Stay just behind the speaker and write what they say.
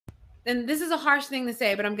and this is a harsh thing to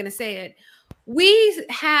say, but I'm going to say it. We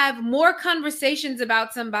have more conversations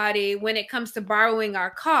about somebody when it comes to borrowing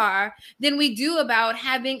our car than we do about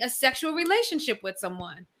having a sexual relationship with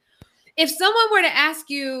someone. If someone were to ask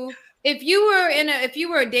you, if you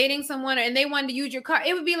were dating someone and they wanted to use your car,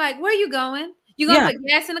 it would be like, where are you going? You gonna put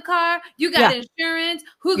gas in the car? You got insurance?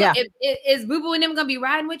 Is Boo Boo and them gonna be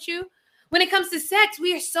riding with you? When it comes to sex,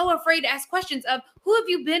 we are so afraid to ask questions of who have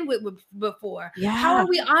you been with before? Yeah. How are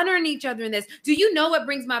we honoring each other in this? Do you know what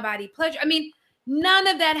brings my body pleasure? I mean, none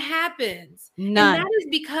of that happens. None. And that is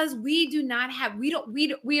because we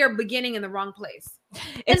are beginning in the wrong place.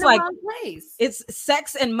 It's like it's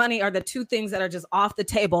sex and money are the two things that are just off the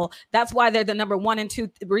table. That's why they're the number one and two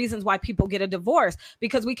reasons why people get a divorce,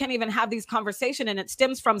 because we can't even have these conversations, and it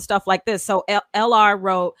stems from stuff like this. So LR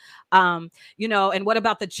wrote, and what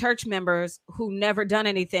about the church members who never done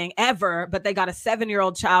anything ever, but they got a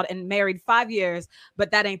 7-year-old child and married 5 years, but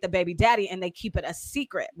that ain't the baby daddy, and they keep it a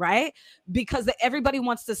secret, right? Because everybody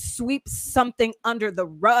wants to sweep something under the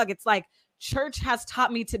rug. It's like church has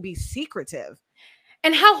taught me to be secretive.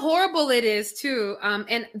 And how horrible it is, too.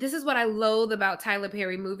 And this is what I loathe about Tyler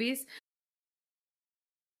Perry movies.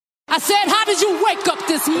 I said, how did you wake up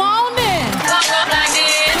this morning?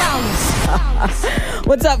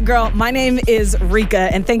 What's up, girl? My name is Rika,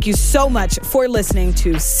 and thank you so much for listening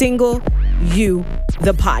to Single You,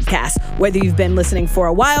 the podcast. Whether you've been listening for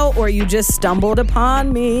a while or you just stumbled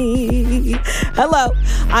upon me. Hello,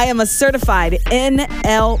 I am a certified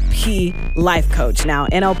NLP life coach. Now,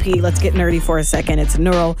 NLP, let's get nerdy for a second. It's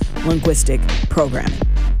neuro-linguistic programming.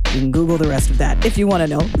 You can Google the rest of that if you want to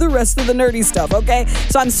know the rest of the nerdy stuff, okay?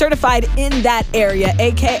 So I'm certified in that area,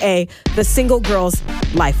 AKA the Single Girls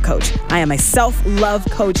Life Coach. I am a self-love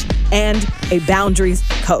coach and a boundaries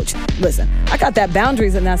coach. Listen, I got that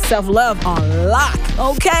boundaries and that self-love on lock,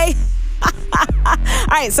 okay?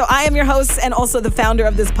 All right, so I am your host and also the founder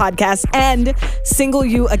of this podcast and Single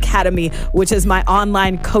You Academy, which is my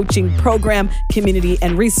online coaching program, community,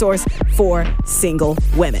 and resource for single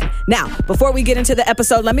women. Now, before we get into the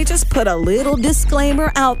episode, let me just put a little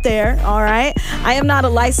disclaimer out there, all right? I am not a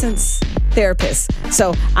licensed therapist,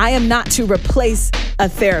 so I am not to replace a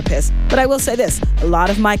therapist. But I will say this, a lot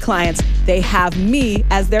of my clients, they have me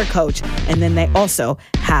as their coach, and then they also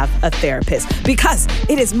have a therapist because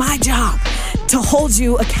it is my job to hold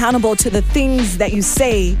you accountable to the things that you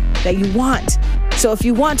say that you want. So if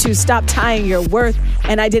you want to stop tying your worth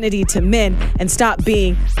and identity to men and stop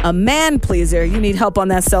being a man pleaser, you need help on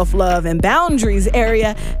that self-love and boundaries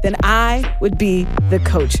area, then I would be the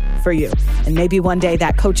coach for you. And maybe one day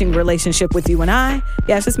that coaching relationship with you and I,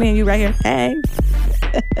 yeah, it's just me and you right here, hey,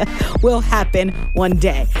 will happen one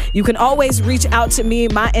day. You can always reach out to me.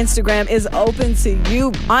 My Instagram is open to you.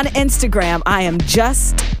 On Instagram, I am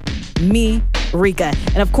just me, Rika.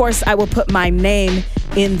 And of course, I will put my name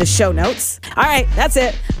in the show notes. All right, that's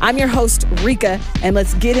it. I'm your host, Rika, and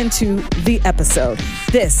let's get into the episode.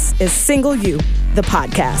 This is Single You, the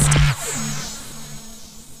podcast.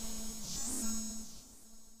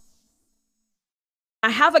 I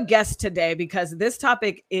have a guest today because this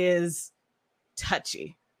topic is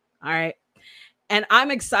touchy. All right. And I'm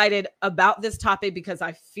excited about this topic because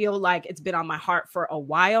I feel like it's been on my heart for a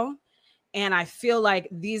while. And I feel like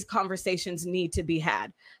these conversations need to be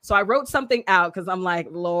had. So I wrote something out because I'm like,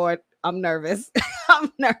 Lord, I'm nervous.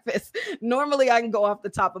 I'm nervous. Normally I can go off the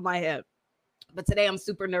top of my head, but today I'm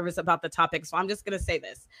super nervous about the topic. So I'm just going to say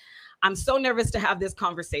this. I'm so nervous to have this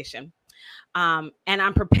conversation. And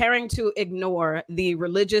I'm preparing to ignore the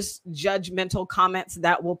religious judgmental comments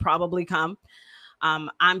that will probably come.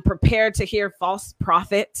 I'm prepared to hear false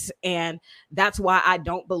prophets, and that's why I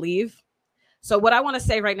don't believe. So what I want to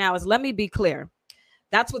say right now is, let me be clear.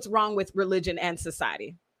 That's what's wrong with religion and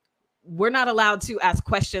society. We're not allowed to ask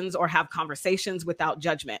questions or have conversations without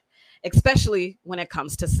judgment, especially when it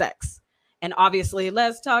comes to sex. And obviously,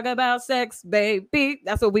 let's talk about sex, baby.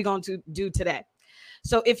 That's what we're going to do today.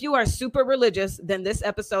 So if you are super religious, then this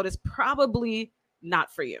episode is probably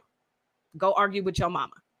not for you. Go argue with your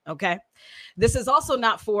mama, okay? This is also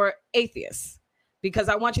not for atheists, because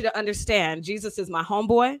I want you to understand Jesus is my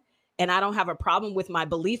homeboy. And I don't have a problem with my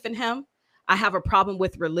belief in him. I have a problem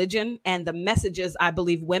with religion and the messages I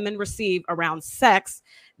believe women receive around sex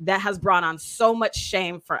that has brought on so much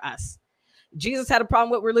shame for us. Jesus had a problem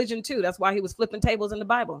with religion too. That's why he was flipping tables in the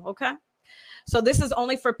Bible. Okay. So this is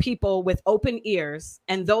only for people with open ears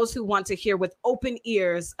and those who want to hear with open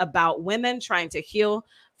ears about women trying to heal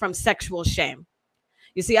from sexual shame.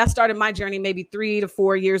 You see, I started my journey maybe 3 to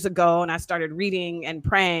 4 years ago, and I started reading and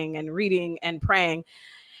praying and reading and praying,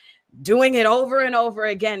 doing it over and over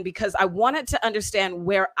again because I wanted to understand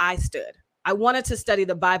where I stood. I wanted to study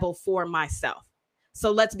the Bible for myself.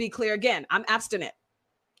 So let's be clear again. I'm abstinent.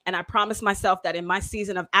 And I promised myself that in my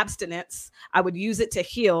season of abstinence, I would use it to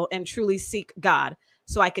heal and truly seek God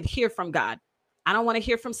so I could hear from God. I don't want to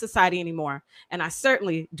hear from society anymore. And I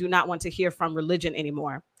certainly do not want to hear from religion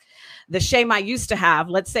anymore. The shame I used to have,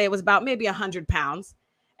 let's say it was about maybe 100 pounds.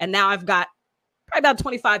 And now I've got probably about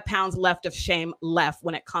 25 pounds left of shame left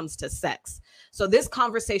when it comes to sex. So this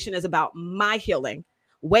conversation is about my healing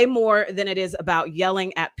way more than it is about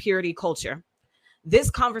yelling at purity culture.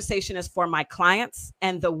 This conversation is for my clients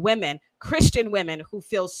and the women, Christian women, who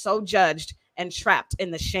feel so judged and trapped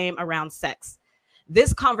in the shame around sex.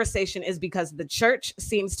 This conversation is because the church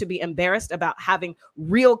seems to be embarrassed about having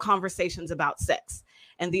real conversations about sex.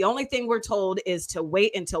 And the only thing we're told is to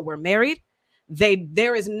wait until we're married.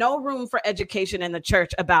 There is no room for education in the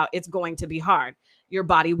church about it's going to be hard. Your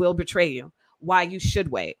body will betray you, why you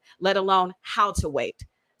should wait, let alone how to wait.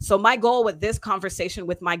 So my goal with this conversation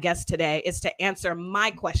with my guest today is to answer my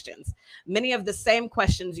questions, many of the same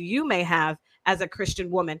questions you may have as a Christian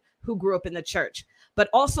woman who grew up in the church. But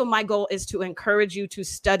also my goal is to encourage you to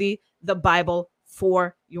study the Bible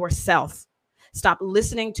for yourself. Stop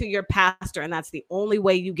listening to your pastor, and that's the only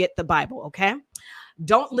way you get the Bible, okay?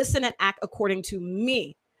 Don't listen and act according to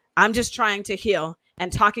me. I'm just trying to heal,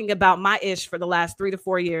 and talking about my ish for the last 3 to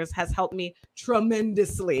 4 years has helped me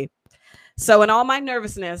tremendously. So in all my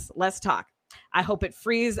nervousness, let's talk. I hope it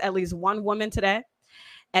frees at least one woman today.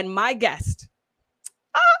 And my guest,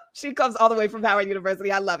 she comes all the way from Howard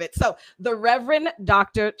University. I love it. So the Reverend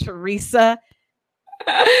Dr. Teresa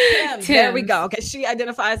Tim. There we go. Okay. She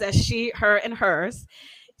identifies as she, her, and hers.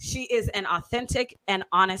 She is an authentic and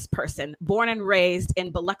honest person, born and raised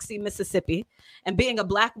in Biloxi, Mississippi, and being a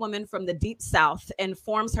Black woman from the Deep South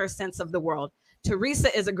informs her sense of the world.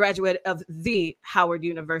 Teresa is a graduate of the Howard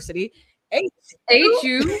University.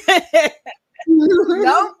 HU.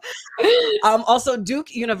 No. Also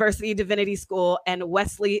Duke University Divinity School and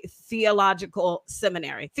Wesley Theological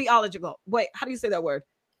Seminary. Wait, how do you say that word?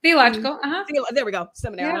 Theological. There we go.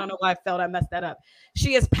 Seminary. Yeah. I don't know why I felt I messed that up.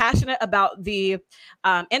 She is passionate about the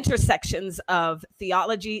intersections of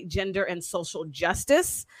theology, gender, and social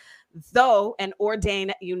justice. Though an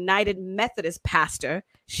ordained United Methodist pastor,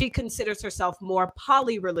 she considers herself more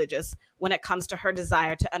poly-religious when it comes to her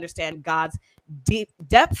desire to understand God's deep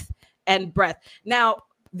depth and breadth. Now,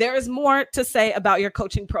 there is more to say about your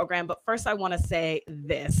coaching program, but first I want to say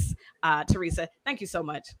this. Teresa, thank you so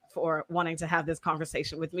much for wanting to have this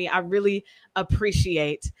conversation with me. I really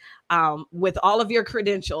appreciate, with all of your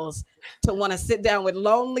credentials, to want to sit down with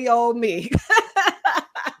lonely old me.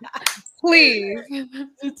 Please.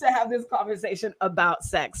 To have this conversation about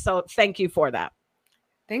sex. So thank you for that.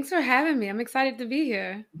 Thanks for having me. I'm excited to be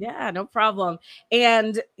here. Yeah, no problem.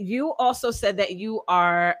 And you also said that you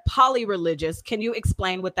are poly-religious. Can you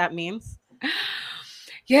explain what that means?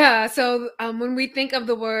 Yeah. So when we think of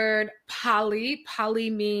the word poly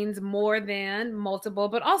means more than, multiple,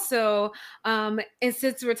 but also, and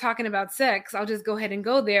since we're talking about sex, I'll just go ahead and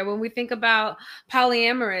go there. When we think about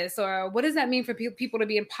polyamorous, or what does that mean for people to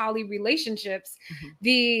be in poly relationships? Mm-hmm.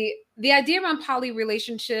 The idea around poly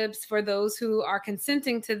relationships, for those who are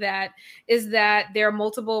consenting to that, is that there are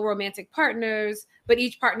multiple romantic partners, but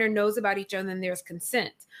each partner knows about each other and there's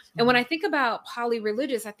consent. And when I think about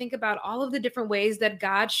poly-religious, I think about all of the different ways that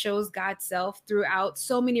God shows God's self throughout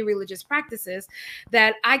so many religious practices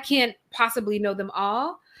that I can't possibly know them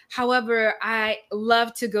all. However, I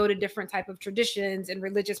love to go to different type of traditions and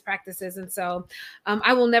religious practices. And so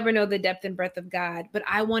I will never know the depth and breadth of God, but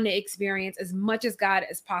I want to experience as much as God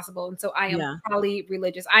as possible. And so I am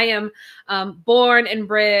poly-religious. I am born and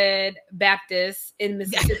bred Baptist in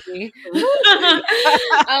Mississippi.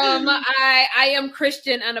 I am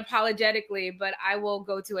Christian unapologetically, but I will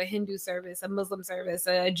go to a Hindu service, a Muslim service,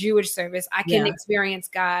 a Jewish service. I can experience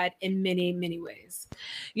God in many, many ways.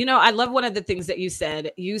 You know, I love one of the things that you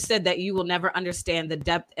said. You said that you will never understand the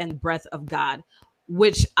depth and breadth of God,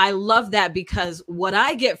 which I love that, because what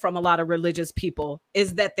I get from a lot of religious people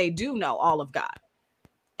is that they do know all of God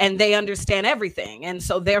and they understand everything. And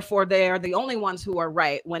so therefore they are the only ones who are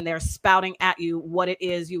right when they're spouting at you what it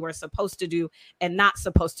is you are supposed to do and not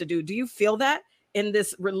supposed to do. Do you feel that in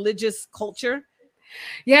this religious culture?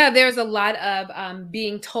 Yeah, there's a lot of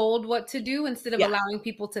being told what to do instead of allowing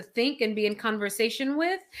people to think and be in conversation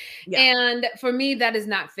with. Yeah. And for me, that is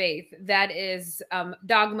not faith. That is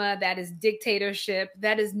dogma. That is dictatorship.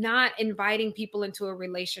 That is not inviting people into a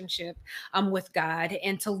relationship with God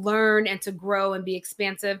and to learn and to grow and be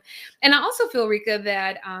expansive. And I also feel, Rika,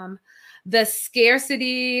 that the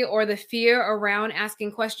scarcity or the fear around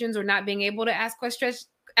asking questions or not being able to ask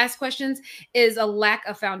ask questions is a lack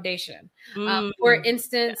of foundation. For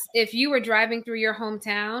instance, if you were driving through your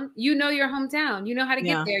hometown, you know your hometown, you know how to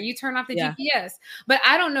get there. You turn off the GPS, but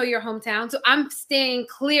I don't know your hometown. So I'm staying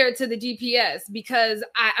clear to the GPS because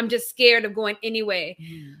I'm just scared of going anyway.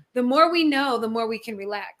 The more we know, the more we can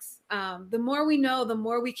relax. The more we know, the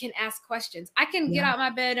more we can ask questions. I can get out my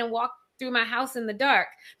bed and walk through my house in the dark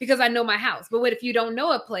because I know my house. But what if you don't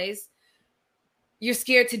know a place? You're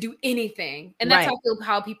scared to do anything. And that's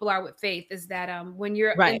how people are with faith, is that when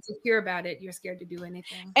you're insecure about it, you're scared to do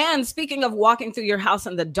anything. And speaking of walking through your house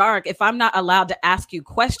in the dark, if I'm not allowed to ask you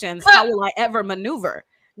questions, how will I ever maneuver?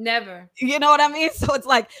 Never. You know what I mean? So it's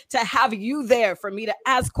like, to have you there for me to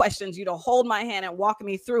ask questions, you to hold my hand and walk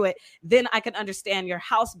me through it, then I can understand your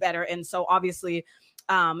house better. And so obviously,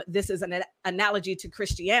 this is an analogy to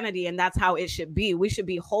Christianity, and that's how it should be. We should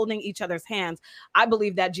be holding each other's hands. I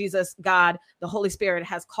believe that Jesus, God, the Holy Spirit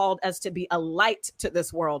has called us to be a light to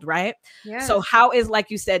this world, right? Yes. So how is,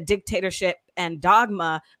 like you said, dictatorship and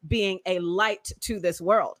dogma being a light to this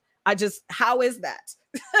world? How is that?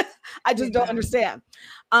 I just don't understand.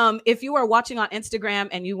 If you are watching on Instagram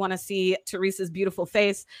and you want to see Teresa's beautiful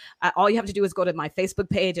face, all you have to do is go to my Facebook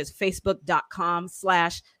page. It's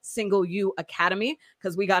facebook.com/SingleU-Academy,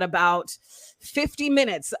 because we got about 50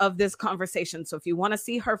 minutes of this conversation. So if you want to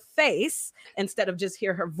see her face instead of just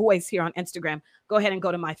hear her voice here on Instagram, go ahead and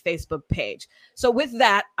go to my Facebook page. So with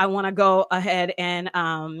that, I want to go ahead and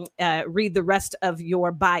read the rest of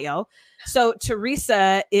your bio. So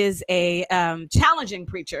Teresa is a challenging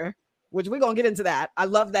preacher, which we're going to get into that. I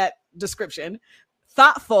love that description.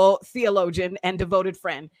 Thoughtful theologian and devoted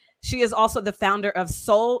friend. She is also the founder of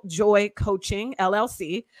Soul Joy Coaching,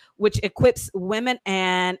 LLC, which equips women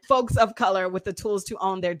and folks of color with the tools to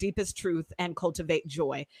own their deepest truth and cultivate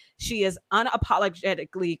joy. She is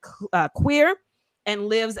unapologetically queer and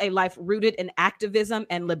lives a life rooted in activism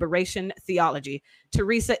and liberation theology.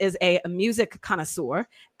 Teresa is a music connoisseur,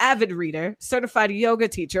 avid reader, certified yoga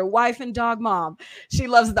teacher, wife and dog mom. She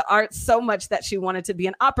loves the arts so much that she wanted to be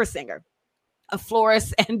an opera singer, a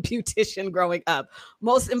florist, and beautician growing up.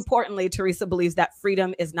 Most importantly, Teresa believes that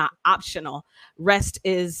freedom is not optional. Rest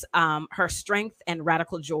is her strength, and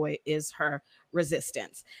radical joy is her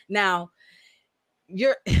resistance. Now,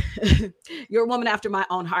 you're a woman after my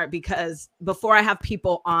own heart, because before I have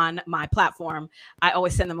people on my platform, I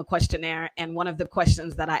always send them a questionnaire. And one of the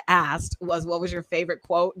questions that I asked was, what was your favorite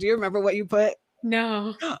quote? Do you remember what you put?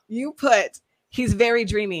 No. You put, "He's very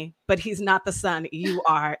dreamy, but he's not the sun, you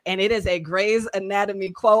are." And it is a Grey's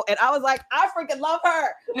Anatomy quote. And I was like, I freaking love her.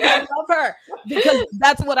 I love her, because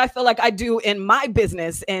that's what I feel like I do in my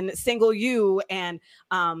business and Single You, and,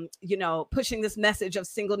 pushing this message of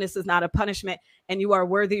singleness is not a punishment and you are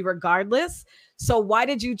worthy regardless. So why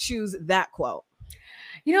did you choose that quote?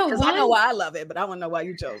 Because I know why I love it, but I want to know why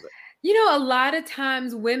you chose it. A lot of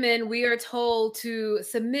times women, we are told to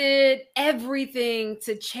submit everything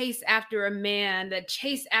to chase after a man, that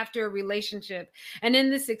chase after a relationship. And in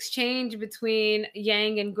this exchange between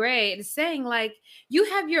Yang and Grey, it's saying, like, you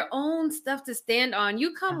have your own stuff to stand on.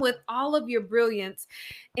 You come with all of your brilliance.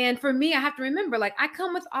 And for me, I have to remember, like, I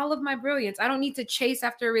come with all of my brilliance. I don't need to chase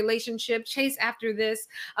after a relationship, chase after this.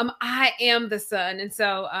 I am the sun. And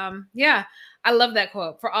so, I love that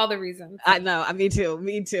quote for all the reasons. I know. Me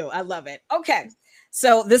too. I love it. Okay.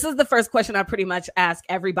 So this is the first question I pretty much ask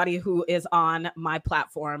everybody who is on my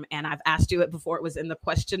platform. And I've asked you it before it was in the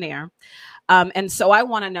questionnaire. And so I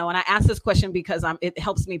want to know, and I ask this question because it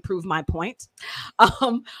helps me prove my point.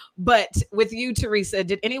 But with you, Teresa,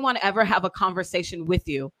 did anyone ever have a conversation with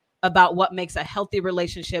you about what makes a healthy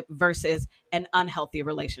relationship versus an unhealthy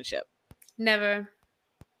relationship? Never.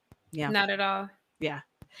 Yeah. Not at all. Yeah.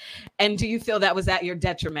 And do you feel that was at your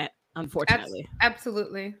detriment, unfortunately?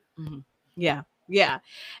 Absolutely. Mm-hmm. Yeah. Yeah.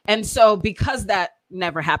 And so because that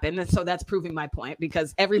never happened, and so that's proving my point,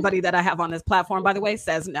 because everybody that I have on this platform, by the way,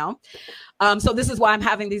 says no. So this is why I'm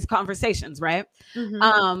having these conversations, right?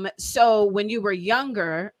 Mm-hmm. So when you were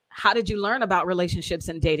younger, how did you learn about relationships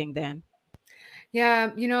and dating then?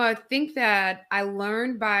 Yeah. I think that I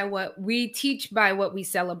learned by what we teach, by what we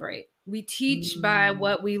celebrate. We teach by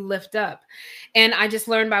what we lift up. And I just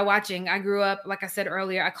learned by watching. I grew up, like I said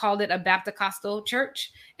earlier, I called it a Baptist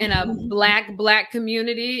church in a black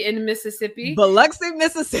community in Mississippi. Biloxi,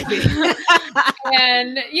 Mississippi.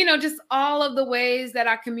 And, just all of the ways that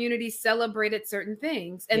our community celebrated certain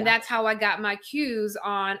things. And that's how I got my cues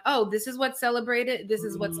on, this is what's celebrated. This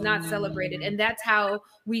is what's not celebrated. And that's how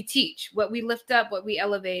we teach. What we lift up, what we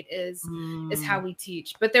elevate is how we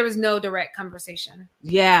teach. But there was no direct conversation.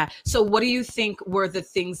 Yeah. So what do you think were the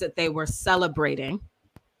things that they were celebrating?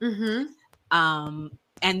 Mm-hmm.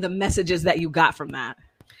 And the messages that you got from that?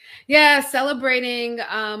 Yeah, celebrating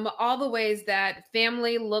all the ways that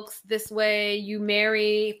family looks this way. You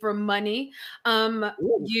marry for money. Um,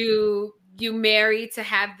 Ooh. you marry to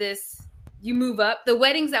have this. You move up. The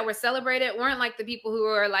weddings that were celebrated weren't like the people who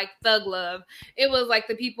were like thug love. It was like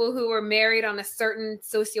the people who were married on a certain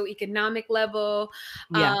socioeconomic level.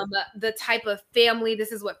 Yeah. The type of family.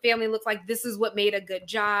 This is what family looks like. This is what made a good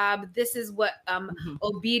job. This is what Mhm.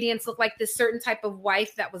 obedience looked like. This certain type of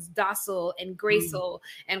wife that was docile and Mm. graceful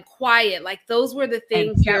and quiet. Like those were the And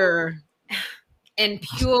things that pure. and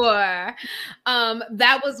pure.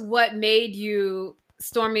 That was what made you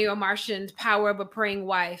Stormy O'Martian's Power of a Praying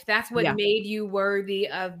Wife. That's what Yeah. made you worthy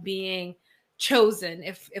of being chosen,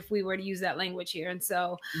 if we were to use that language here. And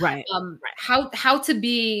so Right. how to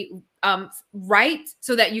be right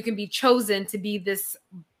so that you can be chosen to be this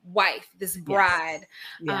wife, this bride.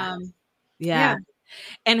 Yeah. Um, Yeah.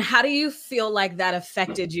 And how do you feel like that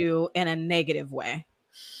affected you in a negative way?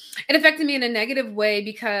 It affected me in a negative way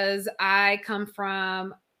because I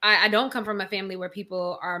don't come from a family where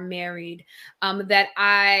people are married. That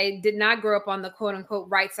I did not grow up on the quote unquote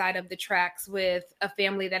right side of the tracks with a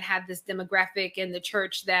family that had this demographic in the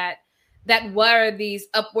church that were these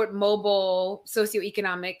upward mobile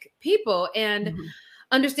socioeconomic people. And Mhm.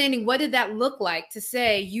 understanding what did that look like to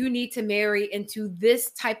say you need to marry into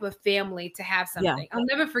this type of family to have Yeah. something. I'll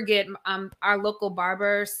never forget our local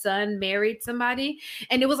barber's son married somebody,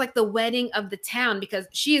 and it was like the wedding of the town because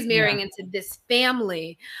she is marrying into this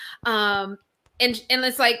family. And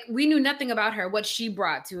it's like we knew nothing about her, what she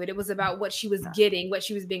brought to it. It was about what she was getting, what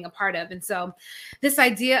she was being a part of. And so this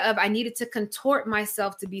idea of I needed to contort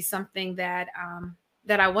myself to be something that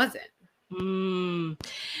I wasn't. Mm.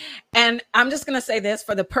 And I'm just going to say this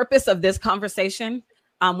for the purpose of this conversation.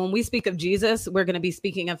 When we speak of Jesus, we're going to be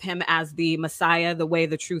speaking of him as the Messiah, the way,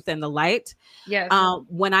 the truth, and the light. Yes.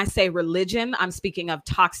 When I say religion, I'm speaking of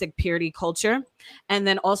toxic purity culture. And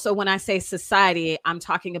then also when I say society, I'm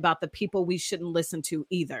talking about the people we shouldn't listen to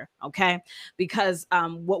either. Okay. Because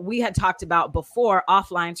what we had talked about before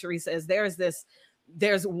offline, Teresa, is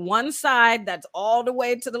there's one side that's all the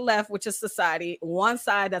way to the left, which is society, one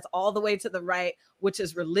side that's all the way to the right, which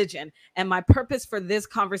is religion. And my purpose for this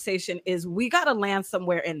conversation is we got to land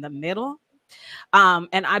somewhere in the middle.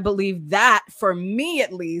 And I believe that, for me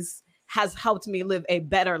at least, has helped me live a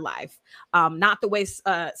better life. Not the way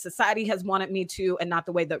society has wanted me to, and not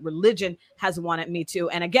the way that religion has wanted me to.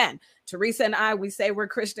 And again, Teresa and I, we say we're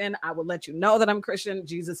Christian. I will let you know that I'm Christian.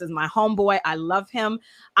 Jesus is my homeboy. I love him.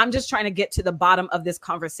 I'm just trying to get to the bottom of this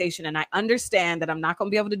conversation. And I understand that I'm not going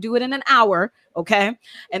to be able to do it in an hour. Okay.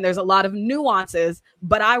 And there's a lot of nuances,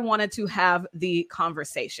 but I wanted to have the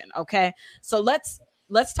conversation. Okay. So let's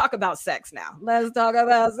talk about sex now. Let's talk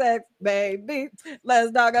about sex, baby.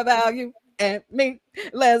 Let's talk about you and me.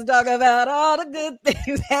 Let's talk about all the good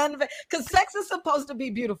things. And because sex is supposed to be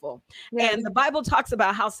beautiful. Yes. And the Bible talks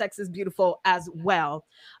about how sex is beautiful as well.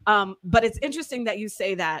 But it's interesting that you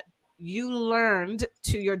say that you learned,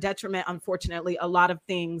 to your detriment, unfortunately, a lot of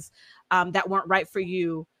things that weren't right for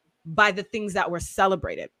you by the things that were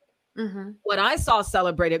celebrated. Mm-hmm. What I saw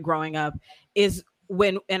celebrated growing up is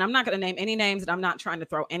and I'm not going to name any names, and I'm not trying to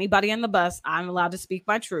throw anybody in the bus. I'm allowed to speak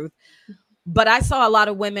my truth. But I saw a lot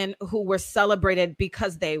of women who were celebrated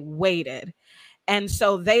because they waited. And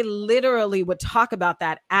so they literally would talk about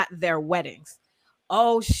that at their weddings.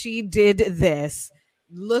 Oh, she did this.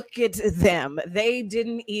 Look at them. They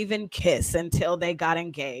didn't even kiss until they got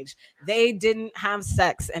engaged. They didn't have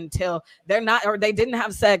sex until they didn't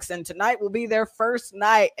have sex, and tonight will be their first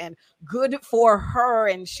night, and good for her.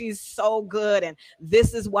 And she's so good. And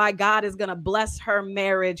this is why God is going to bless her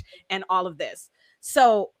marriage and all of this.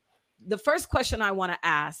 So the first question I want to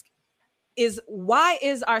ask is, why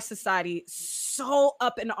is our society so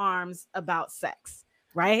up in arms about sex?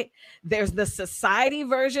 Right? There's the society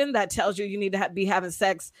version that tells you need to be having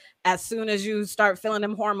sex as soon as you start feeling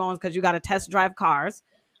them hormones because you got to test drive cars,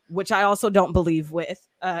 which I also don't believe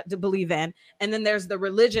in. And then there's the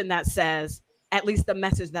religion that says, at least the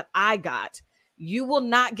message that I got, you will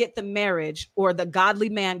not get the marriage or the godly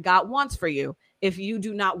man God wants for you if you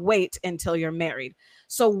do not wait until you're married.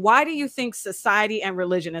 So why do you think society and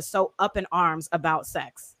religion is so up in arms about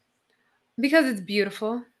sex? Because it's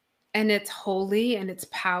beautiful. And it's holy and it's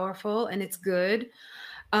powerful and it's good.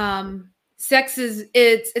 Sex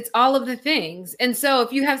it's all of the things. And so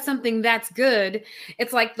if you have something that's good,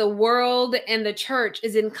 it's like the world and the church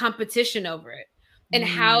is in competition over it and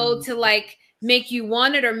how to like make you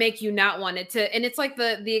want it or make you not want it and it's like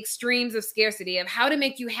the extremes of scarcity of how to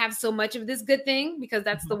make you have so much of this good thing, because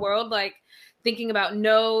that's the world. Like thinking about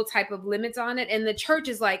no type of limits on it. And the church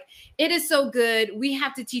is like, it is so good. We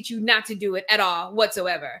have to teach you not to do it at all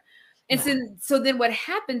whatsoever. And so then what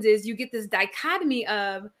happens is you get this dichotomy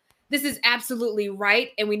of this is absolutely right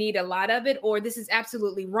and we need a lot of it, or this is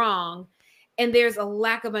absolutely wrong. And there's a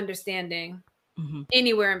lack of understanding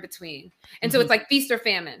anywhere in between. And so it's like feast or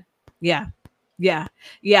famine. Yeah. Yeah.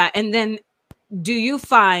 Yeah. And then do you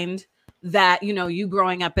find that, you know, you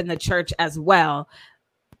growing up in the church as well,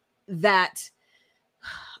 that,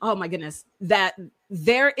 oh my goodness, that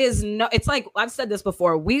there is no, it's like, I've said this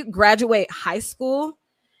before, we graduate high school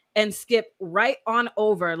and skip right on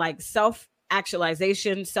over like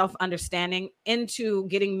self-actualization, self-understanding into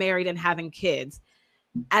getting married and having kids,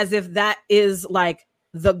 as if that is like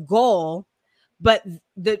the goal. But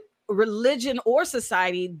the religion or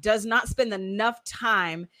society does not spend enough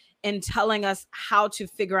time in telling us how to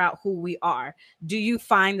figure out who we are. Do you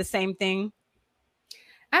find the same thing?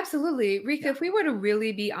 Absolutely. Rika, if we were to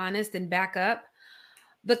really be honest and back up,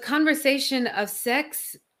 the conversation of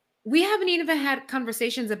sex, we haven't even had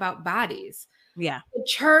conversations about bodies. Yeah. The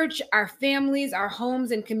church, our families, our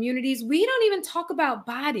homes and communities, we don't even talk about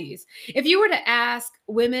bodies. If you were to ask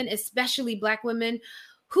women, especially Black women,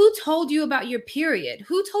 who told you about your period?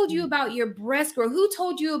 Who told you about your breast growth? Who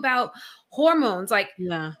told you about hormones? Like,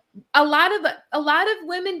 yeah, a lot of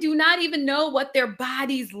women do not even know what their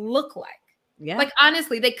bodies look like. Yeah. Like,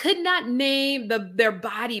 honestly, they could not name their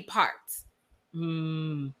body parts.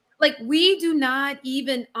 Like, we do not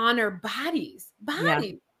even honor bodies.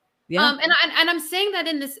 Yeah. And I'm saying that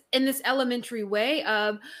in this elementary way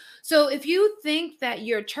of, so if you think that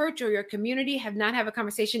your church or your community have not have a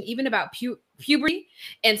conversation even about puberty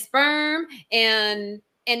and sperm and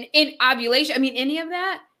in ovulation, I mean, any of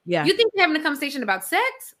that, you think you're having a conversation about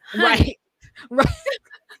sex? Honey. Right.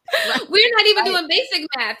 We're not even doing basic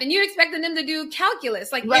math, and you're expecting them to do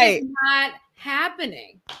calculus. Like, it's not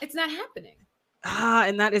happening. It's not happening.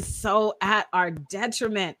 And that is so at our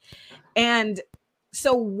detriment. And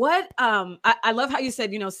so what, I love how you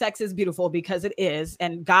said, you know, sex is beautiful because it is,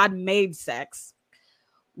 and God made sex.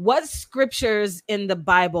 What scriptures in the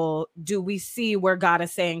Bible do we see where God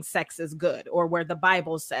is saying sex is good, or where the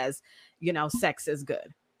Bible says, you know, sex is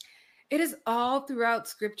good? It is all throughout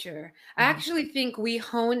scripture. I actually think we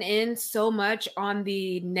hone in so much on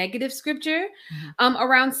the negative scripture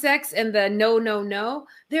around sex and the no.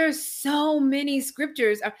 There's so many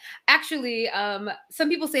scriptures. Actually, some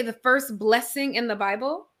people say the first blessing in the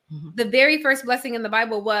Bible, the very first blessing in the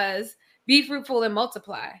Bible was be fruitful and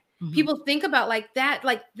multiply. People think about like that,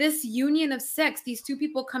 like this union of sex, these two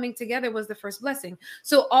people coming together was the first blessing.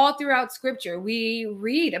 So all throughout scripture, we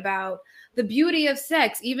read about the beauty of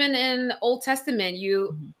sex. Even in Old Testament,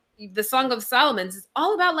 the Song of Solomon is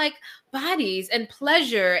all about like bodies and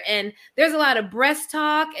pleasure. And there's a lot of breast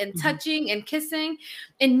talk and touching and kissing.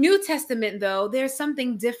 In New Testament, though, there's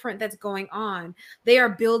something different that's going on. They are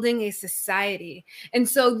building a society. And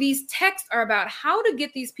so these texts are about how to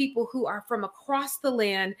get these people who are from across the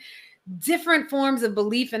land, different forms of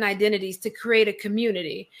belief and identities, to create a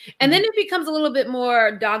community. And then it becomes a little bit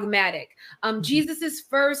more dogmatic. Jesus's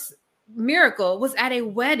first miracle was at a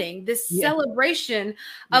wedding, this celebration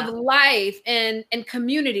of life and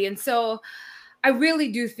community. And so I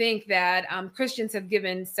really do think that Christians have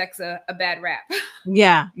given sex a bad rap.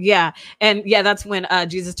 Yeah. And that's when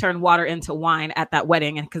Jesus turned water into wine at that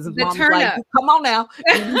wedding. And because his mom was like, come on now,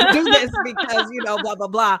 do this because, you know, blah, blah,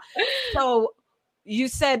 blah. So you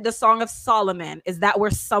said the Song of Solomon. Is that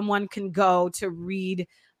where someone can go to read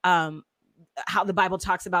how the Bible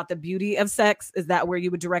talks about the beauty of sex? Is that where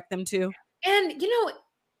you would direct them to? And, you know,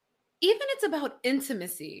 even it's about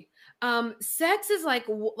intimacy. Sex is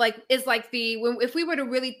if we were to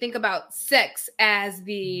really think about sex as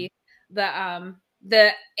the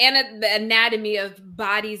anatomy of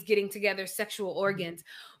bodies getting together, sexual organs.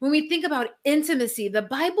 When we think about intimacy, the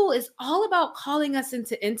Bible is all about calling us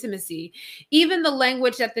into intimacy. Even the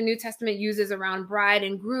language that the New Testament uses around bride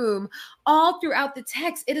and groom, all throughout the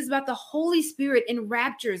text, it is about the Holy Spirit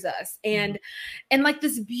enraptures us and like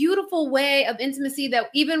this beautiful way of intimacy that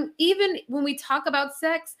even when we talk about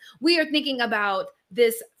sex, we are thinking about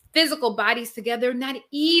this physical bodies together, not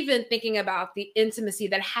even thinking about the intimacy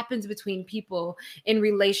that happens between people in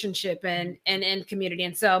relationship and in community.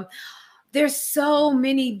 And so there's so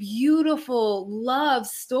many beautiful love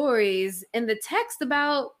stories in the text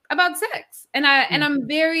about sex. And I'm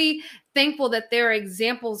very thankful that there are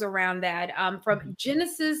examples around that. From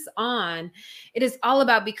Genesis on, it is all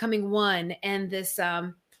about becoming one, and this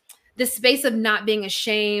space of not being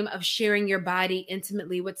ashamed of sharing your body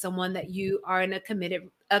intimately with someone that you are in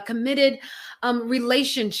a committed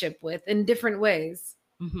relationship with in different ways.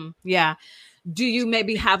 Yeah. Do you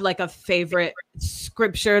maybe have like a favorite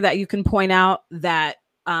scripture that you can point out that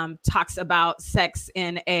talks about sex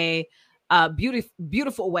in a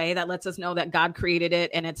beautiful way that lets us know that God created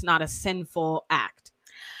it and it's not a sinful act?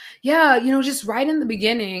 Yeah, just right in the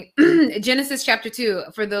beginning, Genesis chapter 2,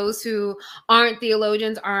 for those who aren't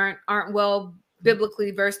theologians, aren't well biblically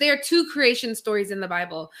versed. There are two creation stories in the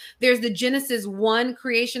Bible. There's the Genesis 1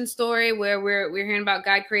 creation story where we're hearing about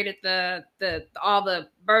God created the all the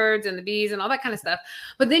birds and the bees and all that kind of stuff.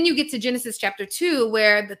 But then you get to Genesis chapter 2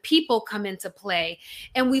 where the people come into play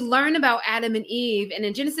and we learn about Adam and Eve. And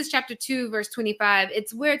in Genesis chapter 2 verse 25,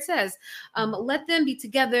 it's where it says, let them be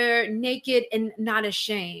together naked and not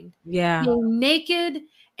ashamed. Yeah. Being naked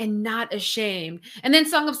and not ashamed. And then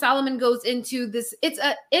Song of Solomon goes into this. It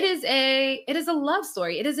is a love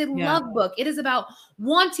story. It is a love book. It is about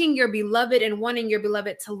wanting your beloved and wanting your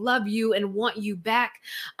beloved to love you and want you back.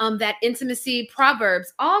 That intimacy,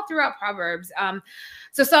 Proverbs, all throughout Proverbs.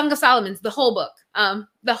 So Song of Solomon's, the whole book,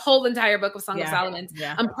 the whole entire book of Song of Solomon's.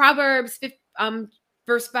 Proverbs,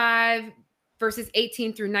 verse 5, verses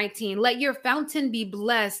 18 through 19. Let your fountain be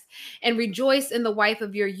blessed and rejoice in the wife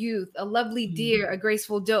of your youth, a lovely deer, a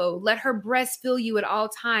graceful doe. Let her breast fill you at all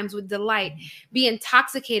times with delight. Be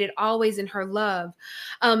intoxicated always in her love.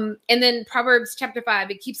 And then Proverbs chapter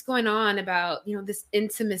 5, it keeps going on about, this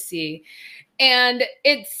intimacy. And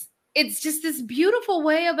it's just this beautiful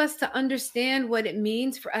way of us to understand what it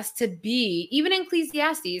means for us to be. Even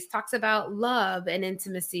Ecclesiastes talks about love and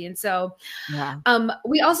intimacy. And so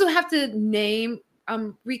we also have to name,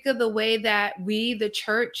 Rika, the way that we, the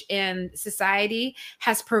church and society,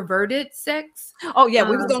 has perverted sex. Oh, yeah,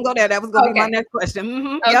 we was going to go there. That was going to be my next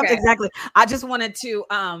question. Yep, exactly. I just wanted to,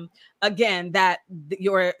 again, that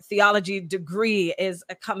your theology degree is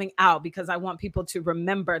coming out because I want people to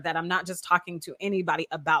remember that I'm not just talking to anybody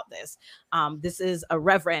about this. This is a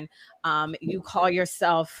reverend. You call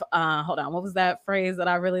yourself, hold on, what was that phrase that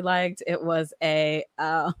I really liked? It was a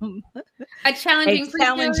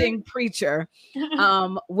challenging preacher,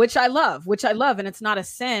 which I love. And it's not a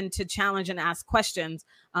sin to challenge and ask questions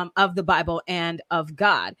of the Bible and of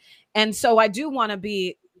God. And so I do want to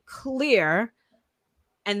be clear,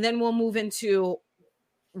 and then we'll move into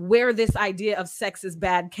where this idea of sex is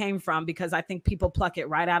bad came from, because I think people pluck it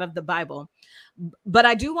right out of the Bible. But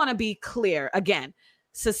I do want to be clear. Again,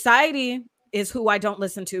 society is who I don't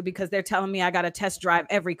listen to because they're telling me I got to test drive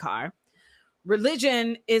every car.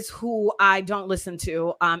 Religion is who I don't listen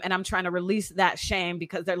to. And I'm trying to release that shame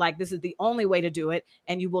because they're like, this is the only way to do it.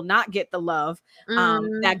 And you will not get the love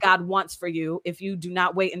that God wants for you if you do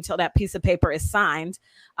not wait until that piece of paper is signed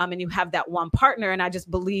and you have that one partner. And I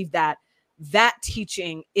just believe that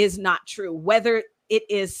teaching is not true, whether it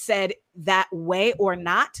is said that way or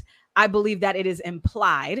not. I believe that it is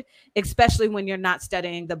implied, especially when you're not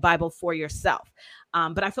studying the Bible for yourself.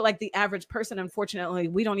 But I feel like the average person, unfortunately,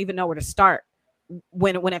 we don't even know where to start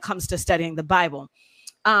when it comes to studying the Bible.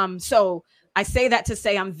 So I say that to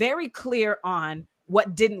say I'm very clear on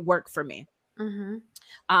what didn't work for me.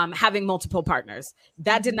 Having multiple partners,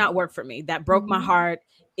 that did not work for me. That broke my heart.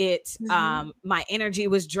 My energy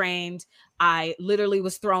was drained. I literally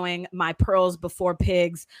was throwing my pearls before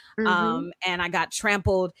pigs, and I got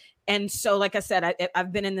trampled. And so, like I said,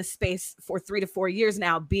 I've been in this space for 3 to 4 years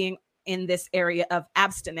now, being in this area of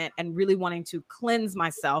abstinent and really wanting to cleanse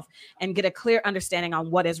myself and get a clear understanding on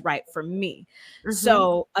what is right for me.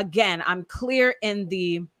 So again, I'm clear in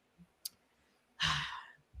the,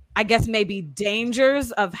 I guess, maybe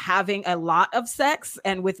dangers of having a lot of sex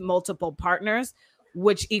and with multiple partners,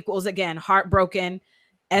 which equals, again, heartbroken,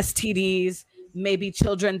 STDs, maybe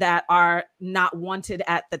children that are not wanted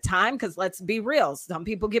at the time. Because let's be real, some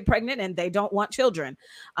people get pregnant and they don't want children,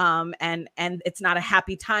 and it's not a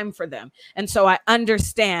happy time for them. And so I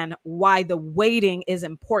understand why the waiting is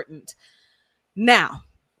important. Now,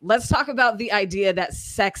 let's talk about the idea that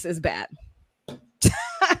sex is bad.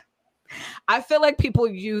 I feel like people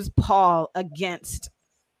use Paul against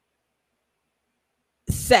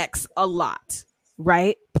sex a lot.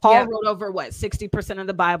 Right? Paul wrote over 60% of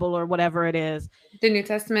the Bible or whatever it is. The New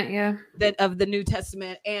Testament, of the New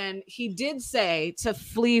Testament. And he did say to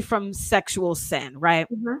flee from sexual sin, right?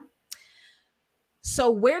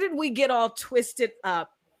 So where did we get all twisted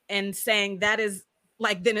up and saying that is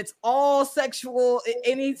like, then it's all sexual.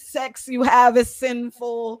 Any sex you have is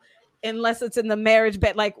sinful unless it's in the marriage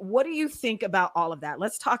bed. Like, what do you think about all of that?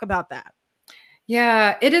 Let's talk about that.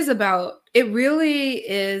 Yeah, it really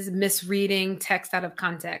is misreading text out of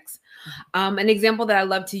context. An example that I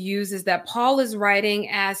love to use is that Paul is writing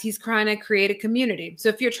as he's trying to create a community. So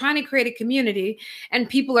if you're trying to create a community and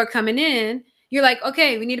people are coming in, you're like,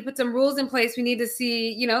 okay, we need to put some rules in place. We need to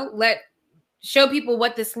see, show people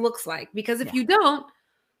what this looks like. Because if you don't,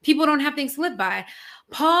 people don't have things to live by.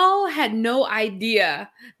 Paul had no idea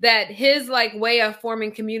that his way of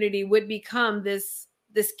forming community would become this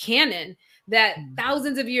canon that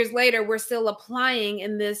thousands of years later we're still applying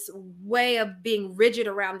in this way of being rigid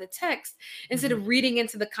around the text instead of reading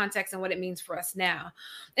into the context and what it means for us now.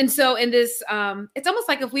 And so in this, it's almost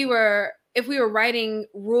like if we were writing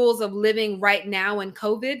rules of living right now in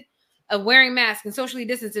COVID, of wearing masks and socially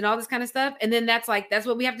distanced and all this kind of stuff, and then that's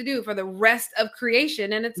what we have to do for the rest of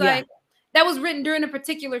creation. And it's like, that was written during a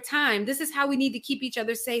particular time. This is how we need to keep each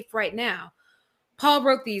other safe right now. Paul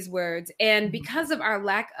wrote these words, and because of our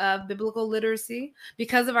lack of biblical literacy,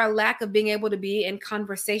 because of our lack of being able to be in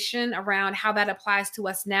conversation around how that applies to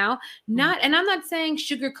us now, and I'm not saying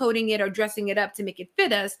sugarcoating it or dressing it up to make it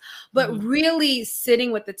fit us, but really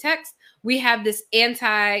sitting with the text, we have this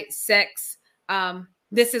anti-sex,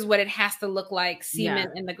 this is what it has to look like,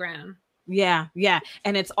 cement in the ground. Yeah.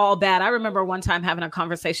 And it's all bad. I remember one time having a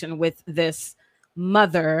conversation with this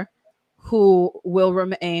mother who will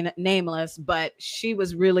remain nameless, but she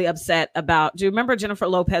was really upset about, do you remember Jennifer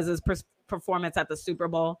Lopez's performance at the Super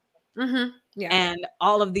Bowl? Yeah. And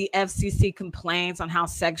all of the FCC complaints on how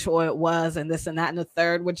sexual it was and this and that and the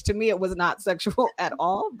third, which to me, it was not sexual at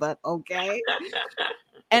all, but okay.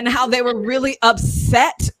 And how they were really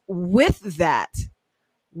upset with that.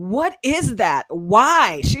 What is that?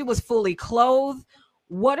 Why? She was fully clothed.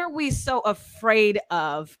 What are we so afraid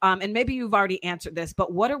of? And maybe you've already answered this,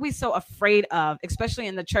 but what are we so afraid of, especially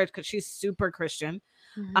in the church, because she's super Christian,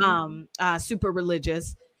 super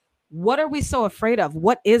religious. What are we so afraid of?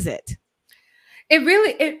 What is it?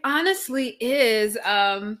 It honestly is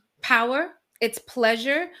power. It's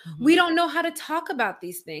pleasure. We don't know how to talk about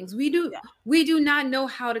these things. We do not know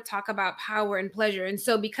how to talk about power and pleasure. And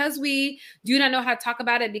so because we do not know how to talk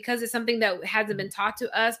about it, because it's something that hasn't been taught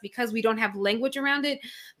to us, because we don't have language around it,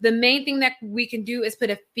 the main thing that we can do is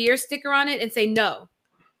put a fear sticker on it and say, no,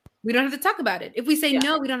 we don't have to talk about it. If we say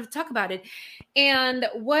no, we don't have to talk about it. And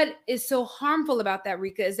what is so harmful about that,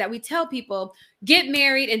 Rika, is that we tell people, get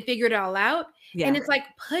married and figure it all out. Yeah. And it's like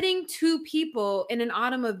putting two people in an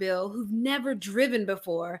automobile who've never driven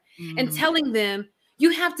before and telling them,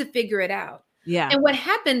 you have to figure it out. Yeah. And what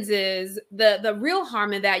happens is the real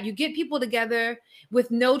harm in that, you get people together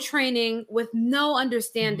with no training, with no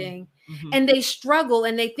understanding, and they struggle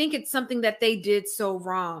and they think it's something that they did so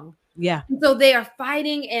wrong. Yeah. And so they are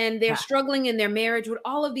fighting and they're struggling in their marriage with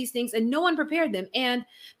all of these things, and no one prepared them. And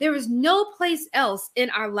there is no place else in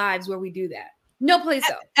our lives where we do that. No place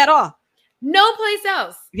else. At all. No place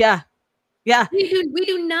else. Yeah. Yeah. We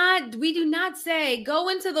do not say go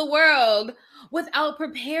into the world without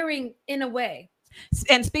preparing in a way.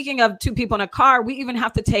 And speaking of two people in a car, we even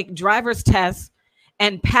have to take driver's tests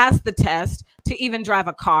and pass the test to even drive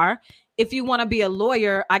a car. If you want to be a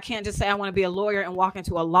lawyer, I can't just say I want to be a lawyer and walk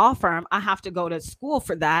into a law firm. I have to go to school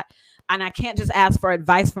for that. And I can't just ask for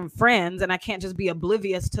advice from friends, and I can't just be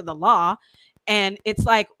oblivious to the law. And it's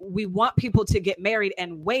like we want people to get married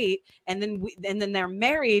and wait, and then they're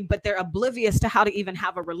married, but they're oblivious to how to even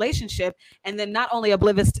have a relationship. And then not only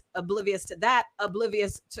oblivious to that,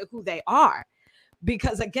 oblivious to who they are.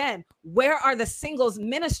 Because again, where are the singles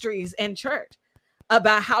ministries in church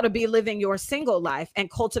about how to be living your single life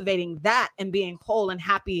and cultivating that and being whole and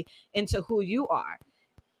happy into who you are?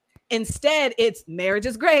 Instead, it's marriage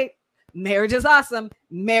is great. Marriage is awesome.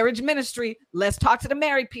 Marriage ministry. Let's talk to the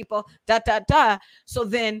married people. So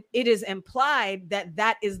then it is implied that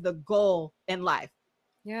that is the goal in life.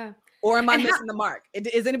 Yeah. Or am I missing the mark?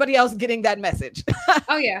 Is anybody else getting that message?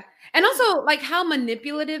 Oh, yeah. And also like how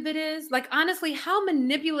manipulative it is. Like, honestly, how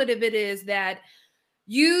manipulative it is that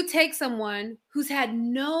you take someone who's had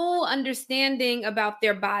no understanding about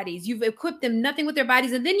their bodies. You've equipped them nothing with their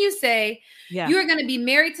bodies. And then you say, you're going to be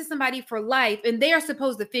married to somebody for life and they are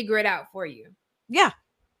supposed to figure it out for you. Yeah.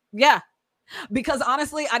 Yeah. Because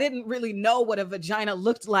honestly, I didn't really know what a vagina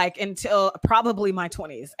looked like until probably my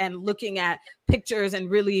 20s, and looking at pictures and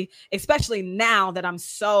really, especially now that I'm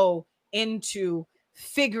so into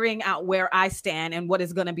figuring out where I stand and what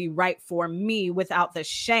is going to be right for me without the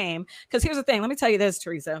shame. Because here's the thing. Let me tell you this,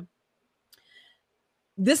 Teresa.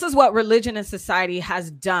 This is what religion and society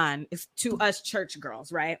has done to us church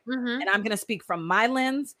girls, right? And I'm going to speak from my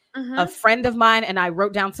lens. A friend of mine and I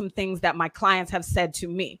wrote down some things that my clients have said to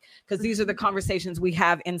me, because these are the conversations we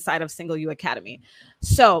have inside of Single You Academy.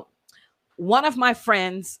 So one of my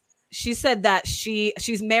friends, she said that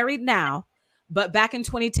she's married now, but back in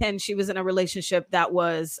 2010, she was in a relationship that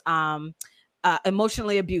was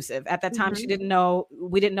emotionally abusive. At that time, we didn't know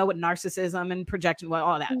what narcissism and projection,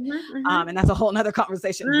 all that. And that's a whole nother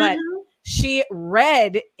conversation. But she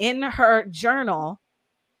read in her journal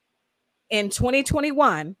in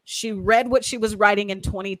 2021, she read what she was writing in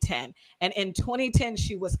 2010. And in 2010,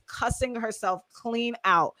 she was cussing herself clean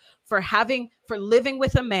out for living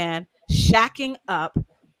with a man, shacking up,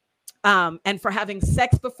 and for having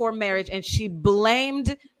sex before marriage. And she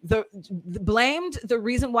blamed the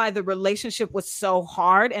reason why the relationship was so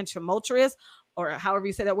hard and tumultuous, or however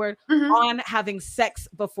you say that word, on having sex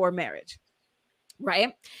before marriage.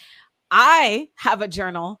 Right? I have a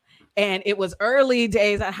journal, and it was early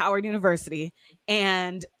days at Howard University,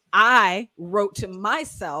 and I wrote to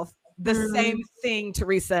myself the same thing,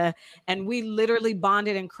 Teresa, and we literally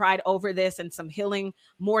bonded and cried over this, and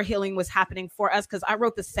more healing was happening for us, because I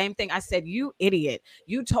wrote the same thing. I said, you idiot,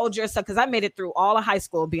 you told yourself, because I made it through all of high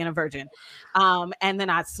school being a virgin, and then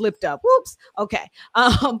I slipped up. Whoops. Okay.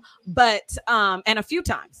 And a few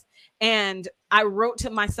times. And I wrote to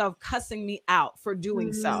myself, cussing me out for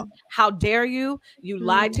doing so. How dare you? You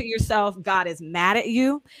lied to yourself. God is mad at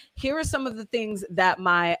you. Here are some of the things that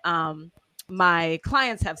my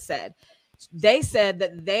clients have said. They said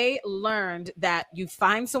that they learned that you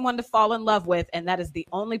find someone to fall in love with, and that is the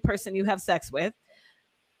only person you have sex with.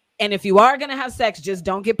 And if you are going to have sex, just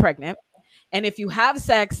don't get pregnant. And if you have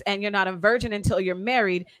sex and you're not a virgin until you're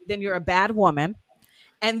married, then you're a bad woman.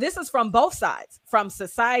 And this is from both sides, from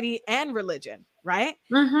society and religion, right?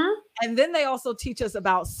 And then they also teach us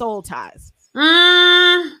about soul ties.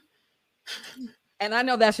 And I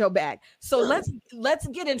know that's your bag. So let's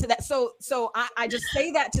get into that. So I just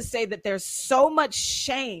say that to say that there's so much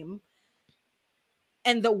shame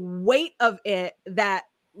and the weight of it that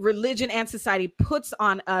religion and society puts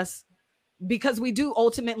on us, because we do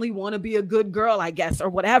ultimately want to be a good girl, I guess,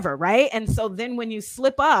 or whatever, right? And so then when you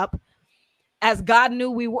slip up, as God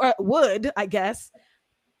knew we would, I guess,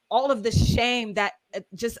 all of the shame that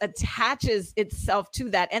just attaches itself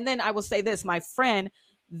to that. And then I will say this, my friend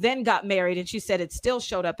then got married, and she said it still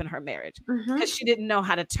showed up in her marriage because she didn't know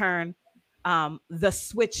how to turn the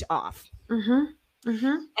switch off. And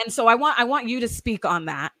so I want you to speak on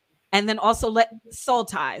that. And then also let soul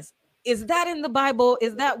ties. Is that in the Bible?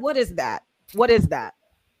 What is that? What is that?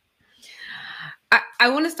 I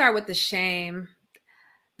want to start with the shame.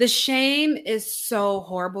 The shame is so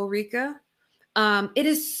horrible, Rika. It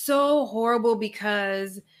is so horrible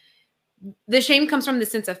because the shame comes from the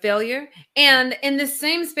sense of failure. And in the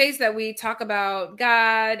same space that we talk about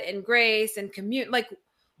God and grace and like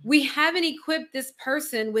we haven't equipped this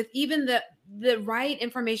person with even the right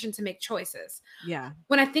information to make choices. Yeah.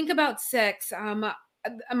 When I think about sex, a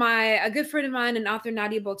good friend of mine and author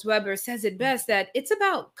Nadia Bolz-Weber says it best, that it's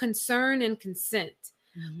about concern and consent.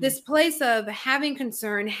 This place of having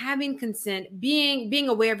concern, having consent, being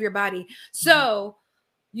aware of your body. So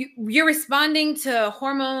you're responding to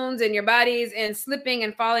hormones in your bodies and slipping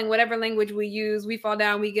and falling, whatever language we use, we fall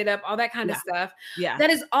down, we get up, all that kind of stuff. Yeah. That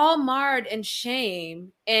is all marred in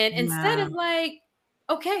shame. And instead of like,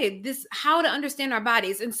 okay, how to understand our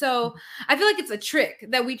bodies. And so I feel like it's a trick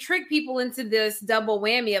that we trick people into this double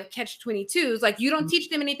whammy of catch-22s. Like, you don't teach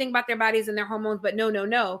them anything about their bodies and their hormones, but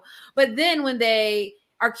no. But then when they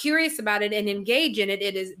are curious about it and engage in it,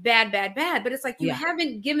 it is bad. But it's like you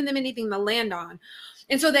haven't given them anything to land on.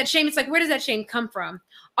 And so that shame, it's like, where does that shame come from?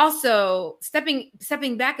 Also, stepping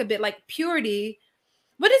back a bit, like purity.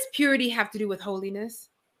 What does purity have to do with holiness?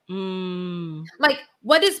 Like,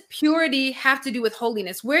 what does purity have to do with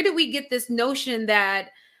holiness? Where do we get this notion that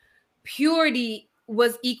purity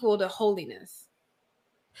was equal to holiness?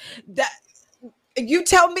 You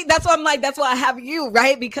tell me. That's why I'm like, that's why I have you,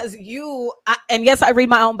 right? Because and yes, I read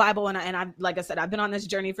my own Bible, and I, like I said, I've been on this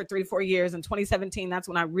journey for 3-4 years. In 2017, that's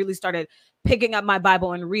when I really started picking up my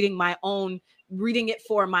Bible and reading it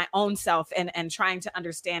for my own self and trying to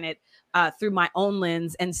understand it through my own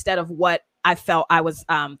lens instead of what I felt I was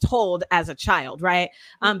told as a child, right?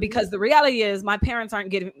 Because the reality is my parents aren't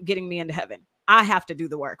getting me into heaven. I have to do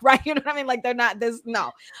the work, right? You know what I mean? Like, they're not this,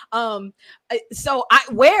 no. So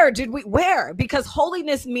where? Because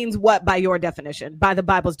holiness means what by your definition, by the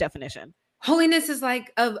Bible's definition? Holiness is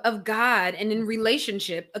like of God and in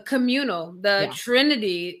relationship, a communal, the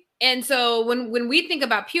Trinity. And so when we think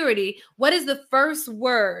about purity, what is the first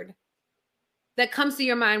word that comes to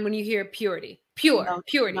your mind when you hear purity?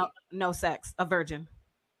 Purity. No sex, a virgin.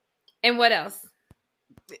 And what else?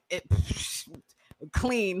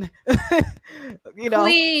 Clean.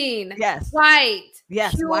 Clean. Yes. White.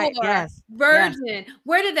 Yes. Pure, white. Yes. Virgin. Yes.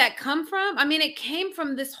 Where did that come from? I mean, it came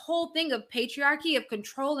from this whole thing of patriarchy, of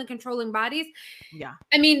control and controlling bodies. Yeah.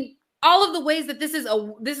 I mean, all of the ways that this is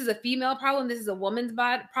a female problem, this is a woman's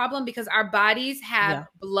problem, because our bodies have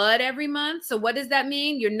blood every month. So what does that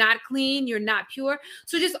mean? You're not clean, you're not pure.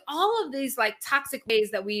 So just all of these like toxic ways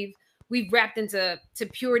that we've wrapped into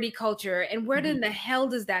purity culture. And where in the hell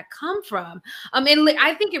does that come from? And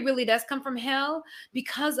I think it really does come from hell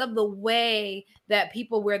because of the way that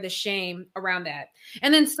people wear the shame around that.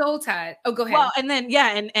 And then soul ties. Oh, go ahead. Well, and then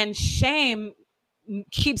and shame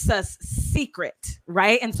keeps us secret,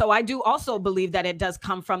 right? And so I do also believe that it does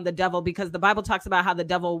come from the devil, because the Bible talks about how the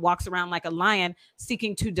devil walks around like a lion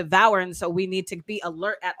seeking to devour. And so we need to be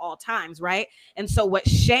alert at all times, right? And so what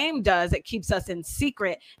shame does, it keeps us in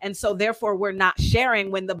secret. And so therefore we're not sharing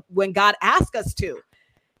when God asks us to.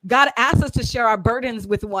 God asks us to share our burdens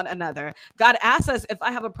with one another. God asks us, if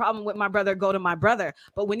I have a problem with my brother, go to my brother.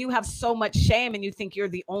 But when you have so much shame and you think you're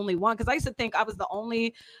the only one, because I used to think I was the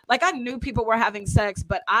only, like I knew people were having sex,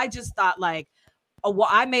 but I just thought like, oh, well,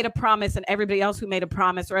 I made a promise, and everybody else who made a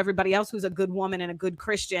promise, or everybody else who's a good woman and a good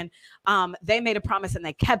Christian, they made a promise and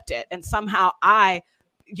they kept it. And somehow I,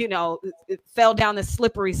 fell down this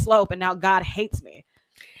slippery slope, and now God hates me.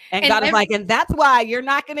 And God is like, and that's why you're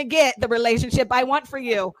not going to get the relationship I want for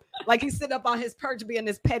you. Like he's sitting up on his perch being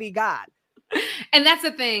this petty God. And that's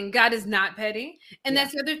the thing. God is not petty. And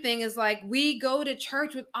that's the other thing is like, we go to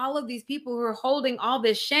church with all of these people who are holding all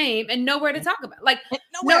this shame and nowhere to talk about it. Like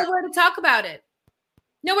nowhere to talk about it.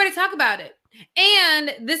 Nowhere to talk about it.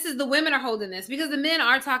 And this is the women are holding this, because the men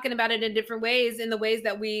are talking about it in different ways, in the ways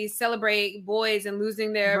that we celebrate boys and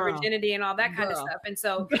losing their virginity and all that kind of stuff. And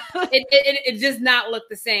so it does not look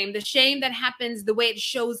the same. The shame that happens, the way it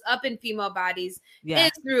shows up in female bodies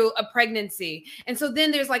is through a pregnancy. And so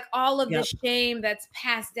then there's like all of the shame that's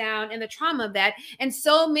passed down and the trauma of that. And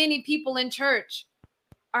so many people in church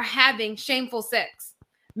are having shameful sex,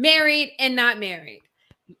 married and not married.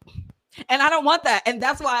 And I don't want that. And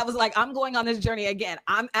that's why I was like, I'm going on this journey again.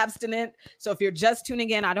 I'm abstinent. So if you're just tuning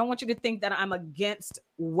in, I don't want you to think that I'm against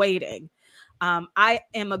waiting. I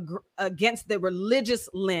am against the religious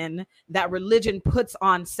lens that religion puts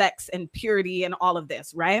on sex and purity and all of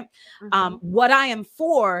this, right? What I am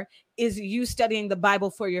for is you studying the Bible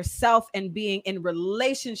for yourself and being in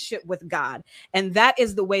relationship with God. And that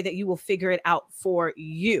is the way that you will figure it out for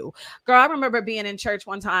you. Girl, I remember being in church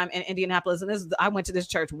one time in Indianapolis, and I went to this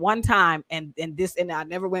church one time and I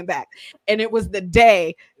never went back. And it was the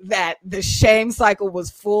day that the shame cycle was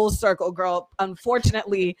full circle, girl.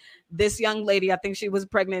 Unfortunately, this young lady, I think she was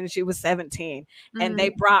pregnant and she was 17. And they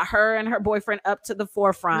brought her and her boyfriend up to the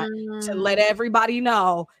forefront to let everybody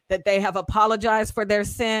know that they have apologized for their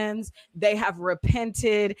sins. They have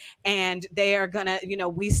repented, and they are gonna,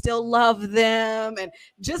 we still love them. And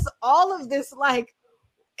just all of this, like,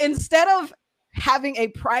 instead of having a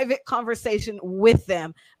private conversation with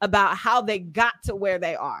them about how they got to where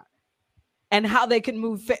they are and how they can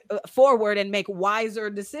move forward and make wiser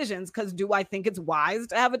decisions. Because do I think it's wise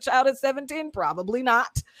to have a child at 17? Probably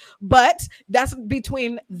not. But that's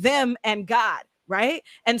between them and God, right?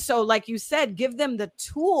 And so, like you said, give them the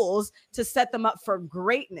tools to set them up for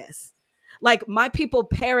greatness. Like, my people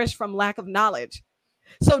perish from lack of knowledge.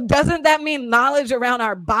 So doesn't that mean knowledge around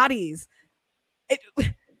our bodies?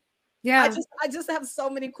 I just have so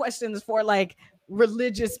many questions for like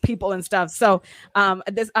religious people and stuff. So I'm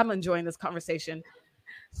enjoying this conversation.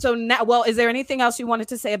 So now, well, is there anything else you wanted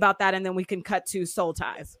to say about that? And then we can cut to soul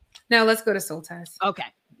ties. Now let's go to soul ties. Okay.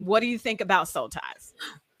 What do you think about soul ties?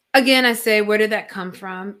 Again, I say, where did that come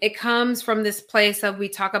from? It comes from this place of, we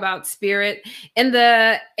talk about spirit. In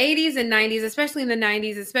the 80s and 90s, especially in the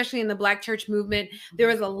 90s, especially in the Black church movement, there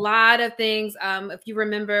was a lot of things. If you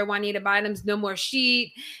remember Juanita Bynum's No More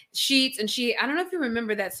Sheets, and I don't know if you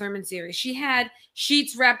remember that sermon series. She had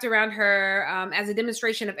sheets wrapped around her as a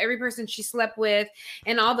demonstration of every person she slept with,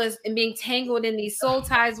 and all this, and being tangled in these soul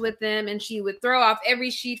ties with them. And she would throw off every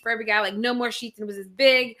sheet for every guy, like no more sheets. And it was this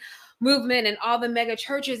big movement and all the mega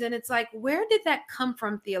churches. And it's like, where did that come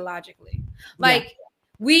from theologically? Like,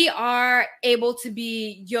 we are able to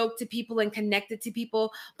be yoked to people and connected to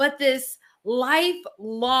people, but this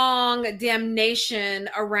lifelong damnation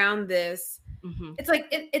around this, it's like,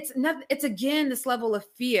 it's again, this level of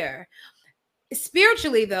fear.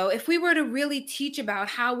 Spiritually, though, if we were to really teach about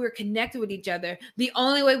how we're connected with each other, the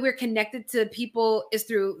only way we're connected to people is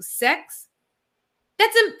through sex.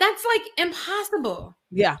 That's like impossible.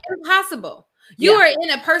 Yeah. Impossible. You are in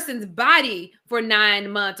a person's body for 9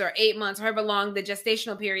 months or 8 months, however long the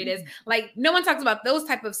gestational period is. Like, no one talks about those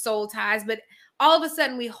type of soul ties, but all of a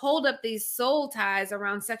sudden we hold up these soul ties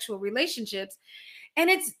around sexual relationships. And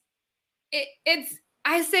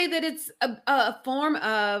I say that it's a form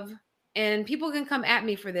of and people can come at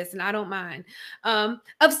me for this, and I don't mind,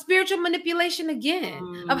 of spiritual manipulation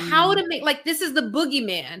again, of how to make, like, this is the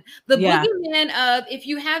boogeyman. The boogeyman of, if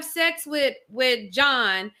you have sex with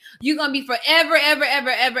John, you're gonna be forever, ever, ever,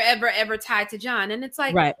 ever, ever, ever tied to John. And it's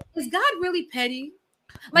like, is God really petty?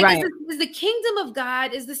 Like, is the kingdom of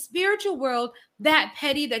God, is the spiritual world that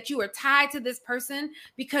petty that you are tied to this person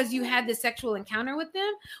because you had this sexual encounter with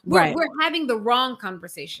them? We're having the wrong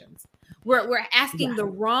conversations. We're asking the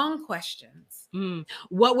wrong questions.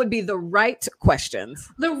 What would be the right questions?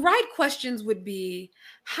 The right questions would be,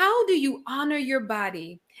 how do you honor your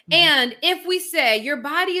body? And if we say your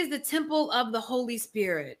body is the temple of the Holy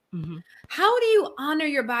Spirit, how do you honor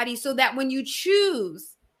your body so that when you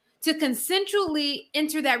choose to consensually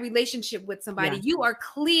enter that relationship with somebody, you are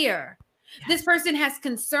clear. This person has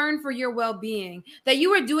concern for your well-being, that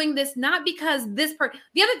you are doing this not because this person.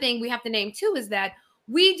 The other thing we have to name too is that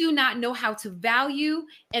we do not know how to value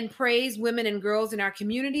and praise women and girls in our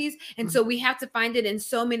communities. And so we have to find it in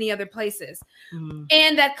so many other places.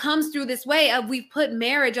 And that comes through this way of, we've put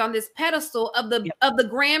marriage on this pedestal of the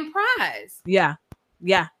grand prize.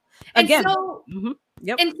 Again.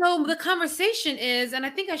 And so the conversation is, and I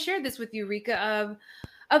think I shared this with you, Rika,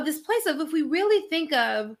 of this place of, if we really think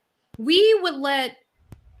of, we would let,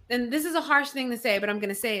 and this is a harsh thing to say, but I'm going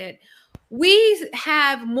to say it. We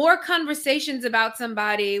have more conversations about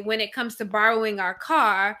somebody when it comes to borrowing our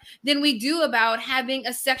car than we do about having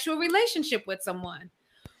a sexual relationship with someone.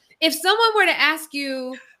 If someone were to ask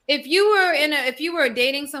you, if you were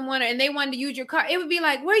dating someone and they wanted to use your car, it would be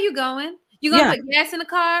like, where are you going? You gonna put gas in the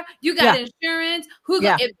car? You got insurance?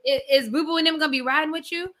 Is Boo Boo and them gonna be riding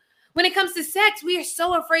with you? When it comes to sex, we are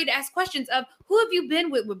so afraid to ask questions of, who have you been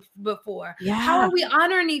with before? How are we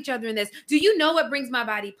honoring each other in this? Do you know what brings my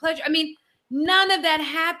body pleasure? I mean, none of that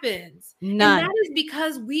happens. None. And that is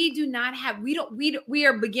because we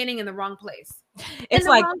are beginning in the wrong place. It's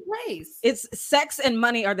like, it's sex and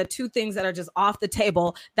money are the two things that are just off the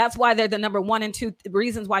table. That's why they're the number 1 and 2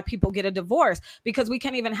 reasons why people get a divorce, because we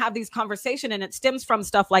can't even have these conversations, and it stems from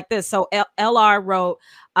stuff like this. So LR wrote,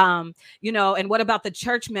 and what about the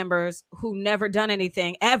church members who never done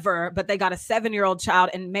anything ever, but they got a 7-year-old child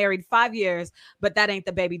and married 5 years, but that ain't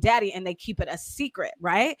the baby daddy, and they keep it a secret,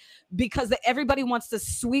 right? Because everybody wants to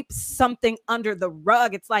sweep something under the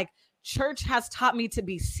rug. It's like, church has taught me to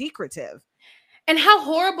be secretive. And how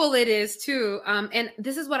horrible it is too. And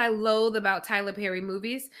this is what I loathe about Tyler Perry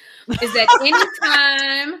movies, is that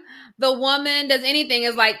anytime the woman does anything,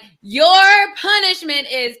 is like, your punishment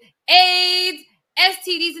is AIDS,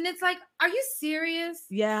 STDs. And it's like, are you serious?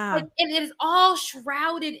 Yeah. And it is all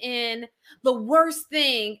shrouded in the worst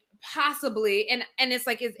thing possibly. And it's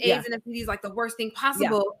like, is AIDS and STDs like the worst thing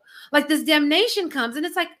possible? Like, this damnation comes, and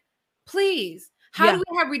it's like, please. How do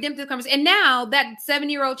we have redemptive conversations? And now that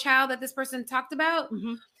 7-year-old child that this person talked about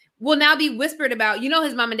will now be whispered about.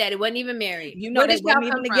 His mom and daddy wasn't even married. They weren't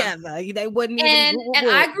even together. They wouldn't even. And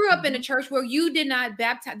I grew up in a church where you did not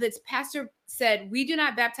baptize. This pastor said, we do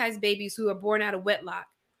not baptize babies who are born out of wedlock.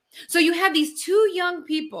 So you have these 2 young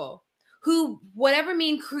people who,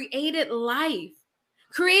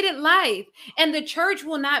 created life. And the church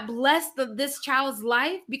will not bless this child's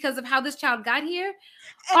life because of how this child got here.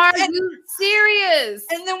 Are you serious?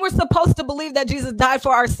 And then we're supposed to believe that Jesus died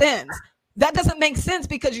for our sins. That doesn't make sense,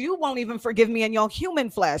 because you won't even forgive me in your human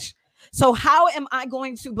flesh. So how am I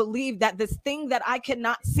going to believe that this thing that I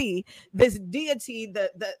cannot see, this deity,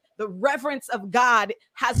 the reverence of God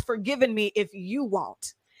has forgiven me if you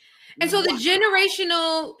won't? And so the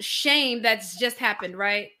generational shame that's just happened,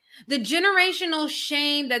 right? The generational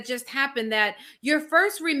shame that just happened, that your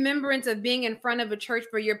first remembrance of being in front of a church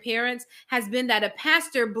for your parents has been that a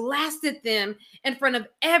pastor blasted them in front of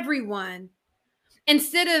everyone,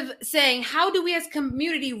 instead of saying, how do we as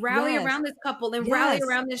community rally around this couple and rally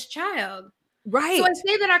around this child? Right. So I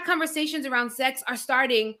say that our conversations around sex are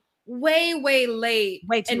starting way late.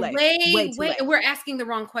 Way too late. And we're asking the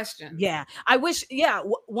wrong question. Yeah. I wish,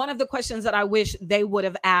 one of the questions that I wish they would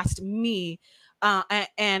have asked me,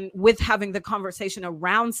 and with having the conversation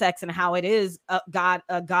around sex and how it is a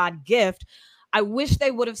God gift, I wish they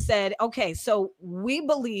would have said, okay, so we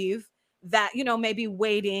believe that, maybe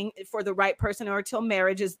waiting for the right person or till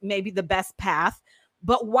marriage is maybe the best path.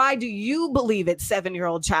 But why do you believe it,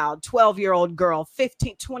 7-year-old child, 12-year-old girl,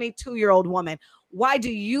 15, 22-year-old woman? Why do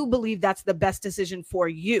you believe that's the best decision for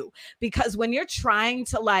you? Because when you're trying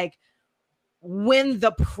to win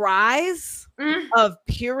the prize of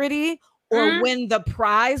purity, or win the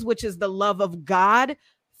prize, which is the love of God,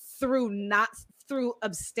 through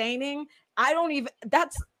abstaining,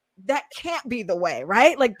 that can't be the way,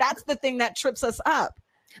 right? Like, that's the thing that trips us up.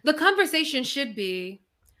 The conversation should be,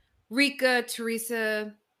 Rika,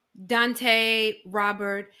 Teresa, Dante,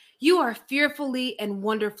 Robert, you are fearfully and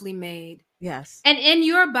wonderfully made. Yes. And in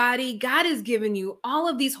your body, God has given you all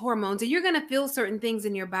of these hormones, and you're going to feel certain things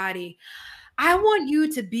in your body. I want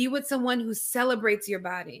you to be with someone who celebrates your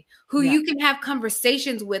body, who you can have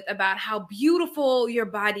conversations with about how beautiful your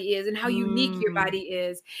body is and how unique your body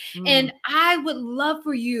is. And I would love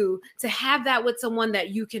for you to have that with someone that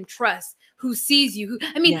you can trust, who sees you.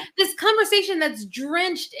 This conversation that's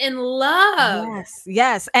drenched in love.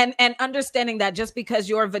 Yes. And understanding that just because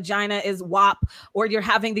your vagina is WAP or you're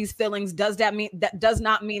having these feelings, does not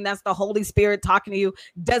mean that's the Holy Spirit talking to you.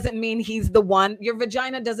 Doesn't mean he's the one. Your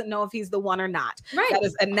vagina doesn't know if he's the one or not. Right. That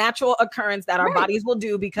is a natural occurrence that our bodies will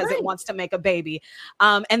do because it wants to make a baby.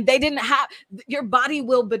 And they didn't have, your body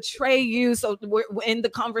will betray you. So we're in the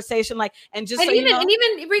conversation, and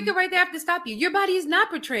even Rika, right there, I have to stop you. Your body is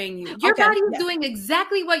not betraying you. Your body is doing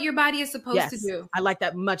exactly what your body is supposed to do. I like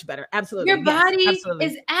that much better. Absolutely. Your body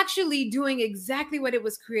is actually doing exactly what it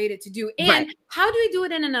was created to do. And how do you do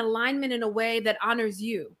it in an alignment in a way that honors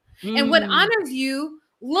you? And what honors you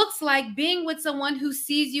looks like being with someone who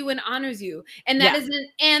sees you and honors you. And that isn't,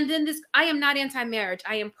 and then this, I am not anti-marriage.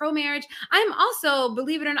 I am pro-marriage. I am also,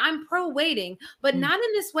 believe it or not, I'm pro-waiting, but not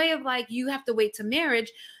in this way of you have to wait to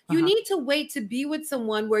marriage. You need to wait to be with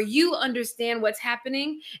someone where you understand what's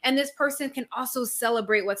happening, and this person can also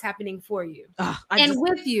celebrate what's happening for you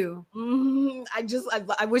with you.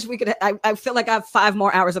 I wish we could. I feel like I have 5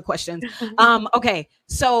 more hours of questions. Okay,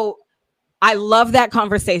 so I love that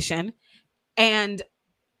conversation, and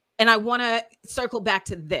I want to circle back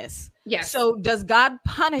to this. Yes. So, does God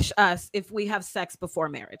punish us if we have sex before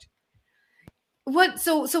marriage? What?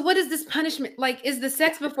 So what is this punishment? Is the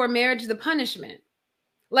sex before marriage the punishment?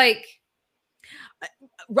 Right.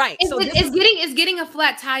 Is getting a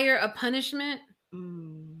flat tire a punishment?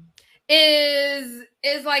 Is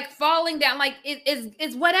falling down?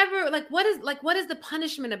 Is whatever? What is the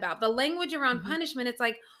punishment about? The language around punishment. It's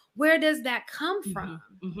where does that come from?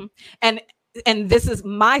 And this is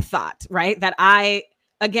my thought, right? That I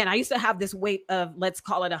used to have this weight of, let's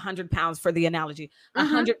call it 100 pounds for the analogy,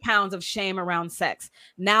 100 pounds of shame around sex.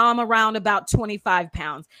 Now I'm around about 25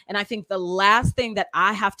 pounds. And I think the last thing that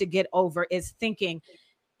I have to get over is thinking,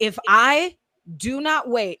 if I do not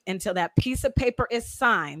wait until that piece of paper is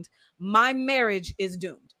signed, my marriage is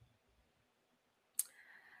doomed.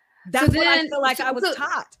 That's what I feel like I was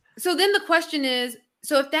taught. So then the question is,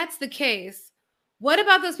 so if that's the case, what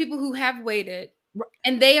about those people who have waited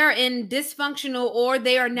and they are in dysfunctional, or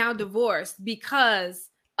they are now divorced because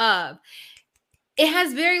of, it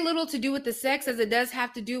has very little to do with the sex as it does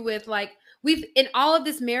have to do with we've, in all of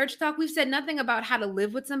this marriage talk, we've said nothing about how to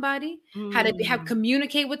live with somebody, how to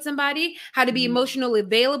communicate with somebody, how to be emotionally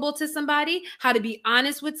available to somebody, how to be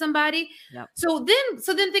honest with somebody. Yep. So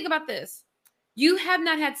then think about this. You have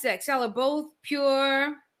not had sex. Y'all are both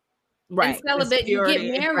pure and celibate. You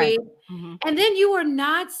get married, and then you are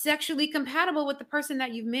not sexually compatible with the person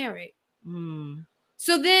that you've married.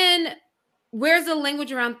 So then where's the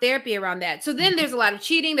language around therapy around that? So then there's a lot of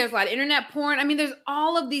cheating. There's a lot of internet porn. There's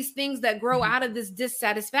all of these things that grow out of this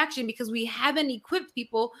dissatisfaction because we haven't equipped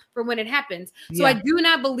people for when it happens. So I do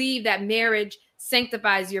not believe that marriage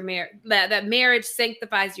sanctifies your marriage, that marriage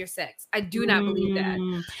sanctifies your sex. I do not believe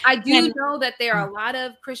that. I do know that there are a lot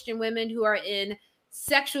of Christian women who are in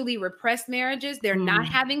sexually repressed marriages. They're not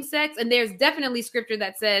having sex, and there's definitely scripture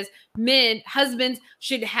that says husbands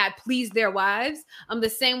should have pleased their wives the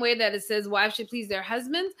same way that it says wives should please their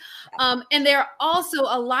husbands. And there are also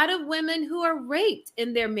a lot of women who are raped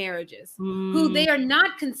in their marriages, who they are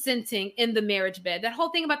not consenting in the marriage bed. That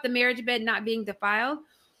whole thing about the marriage bed not being defiled,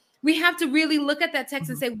 we have to really look at that text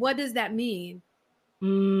and say, what does that mean?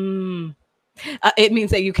 It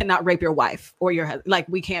means that you cannot rape your wife or your husband.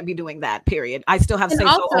 We can't be doing that, period. I still have say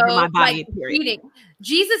so over my body, period. Cheating.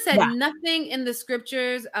 Jesus said nothing in the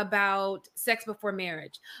scriptures about sex before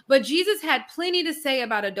marriage, but Jesus had plenty to say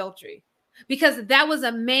about adultery because that was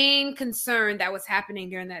a main concern that was happening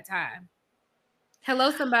during that time.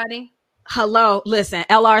 Hello, somebody. Hello. Listen,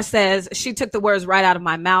 LR says she took the words right out of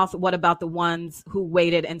my mouth. What about the ones who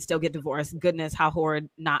waited and still get divorced? Goodness, how horrid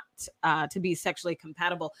not to be sexually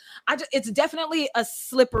compatible. It's definitely a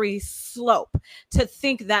slippery slope to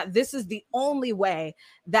think that this is the only way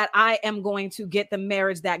that I am going to get the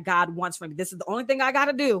marriage that God wants for me. This is the only thing I got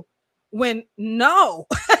to do. When no,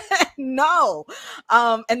 no.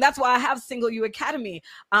 And that's why I have Single You Academy.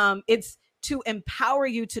 It's to empower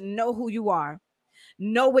you to know who you are,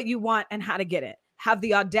 know what you want and how to get it. Have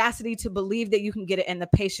the audacity to believe that you can get it and the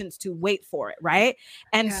patience to wait for it, right?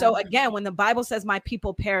 And so again, when the Bible says my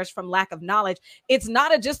people perish from lack of knowledge, it's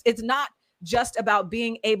not just about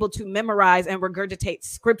being able to memorize and regurgitate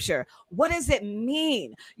scripture. What does it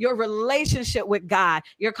mean? Your relationship with God,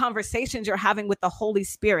 your conversations you're having with the Holy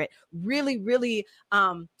Spirit, really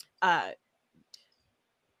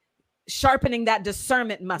sharpening that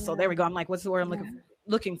discernment muscle. There we go. I'm like, what's the word I'm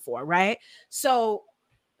looking for, right? So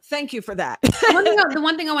thank you for that. The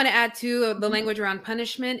one thing I want to add to the language around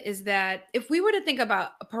punishment is that if we were to think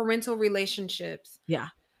about parental relationships,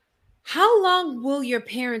 how long will your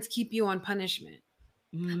parents keep you on punishment?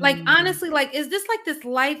 Like, honestly, like, is this like this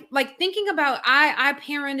life, like thinking about, I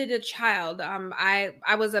parented a child. I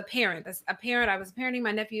was a parent, I was parenting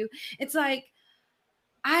my nephew. It's like,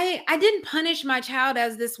 I didn't punish my child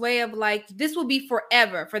as this way of like, this will be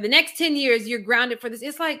forever. For the next 10 years, you're grounded for this.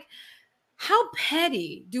 It's like, how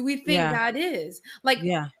petty do we think God is? Like,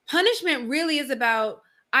 punishment really is about,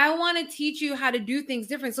 I want to teach you how to do things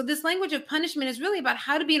different. So this language of punishment is really about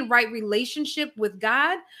how to be in right relationship with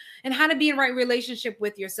God and how to be in right relationship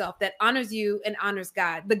with yourself that honors you and honors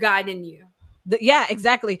God, the God in you. Yeah,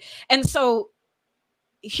 exactly. And so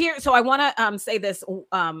I want to say this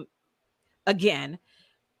again,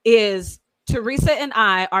 is Teresa and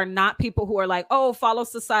I are not people who are like, oh, follow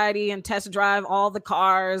society and test drive all the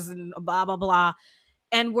cars and blah, blah, blah.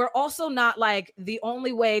 And we're also not like the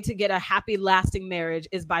only way to get a happy, lasting marriage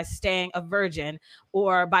is by staying a virgin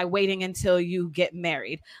or by waiting until you get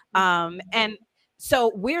married. And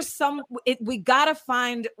so we got to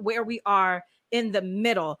find where we are in the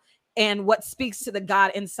middle and what speaks to the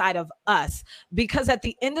God inside of us. Because at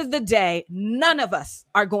the end of the day, none of us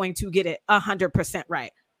are going to get it 100%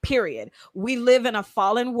 right. Period. We live in a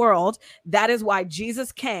fallen world. That is why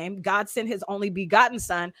Jesus came. God sent his only begotten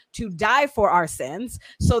son to die for our sins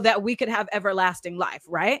so that we could have everlasting life,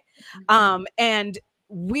 right? And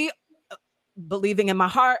we, believing in my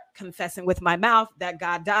heart, confessing with my mouth that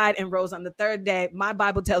God died and rose on the third day, my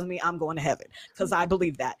Bible tells me I'm going to heaven because I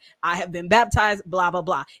believe that. I have been baptized, blah, blah,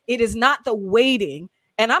 blah. It is not the waiting.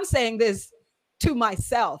 And I'm saying this to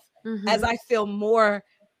myself as I feel more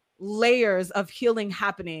layers of healing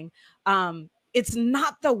happening. It's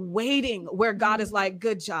not the waiting where God is like,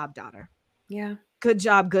 good job, daughter. Yeah. Good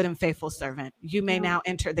job, good and faithful servant. You may now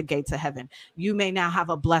enter the gates of heaven. You may now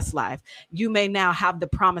have a blessed life. You may now have the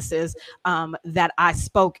promises that I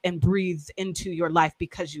spoke and breathed into your life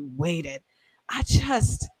because you waited. I could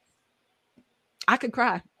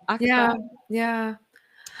cry. I could cry. Yeah.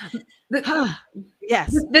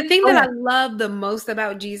 Yes. The thing that I love the most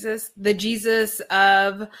about Jesus, the Jesus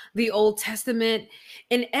of the Old Testament,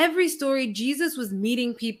 in every story, Jesus was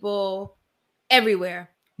meeting people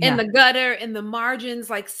everywhere. In the gutter, in the margins,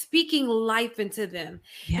 like speaking life into them.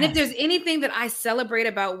 Yes. And if there's anything that I celebrate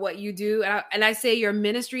about what you do, and I say your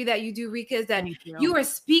ministry that you do, Rika, is that you are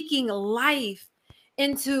speaking life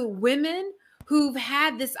into women who've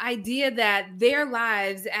had this idea that their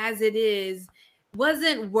lives as it is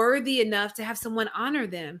wasn't worthy enough to have someone honor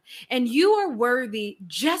them. And you are worthy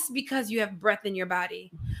just because you have breath in your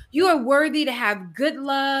body. You are worthy to have good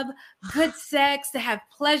love, good sex, to have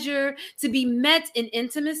pleasure, to be met in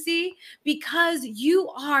intimacy because you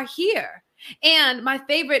are here. And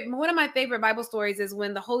one of my favorite Bible stories is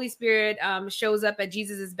when the Holy Spirit shows up at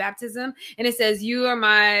Jesus's baptism, and it says, "You are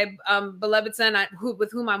my beloved son,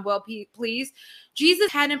 with whom I'm well pleased."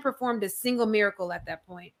 Jesus hadn't performed a single miracle at that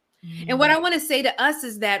point. And what I want to say to us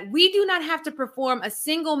is that we do not have to perform a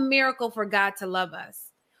single miracle for God to love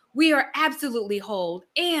us. We are absolutely whole.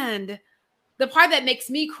 And the part that makes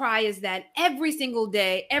me cry is that every single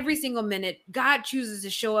day, every single minute, God chooses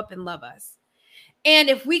to show up and love us. And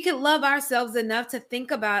if we could love ourselves enough to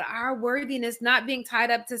think about our worthiness not being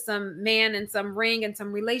tied up to some man and some ring and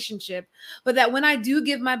some relationship, but that when I do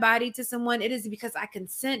give my body to someone, it is because I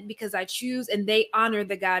consent, because I choose, and they honor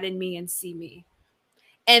the God in me and see me.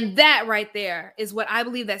 And that right there is what I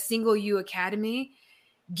believe that Single You Academy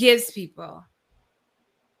gives people.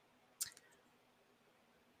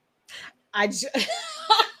 Woo,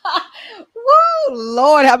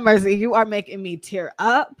 Lord have mercy. You are making me tear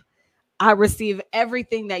up. I receive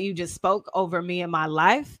everything that you just spoke over me in my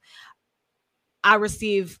life. I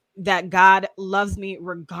receive that God loves me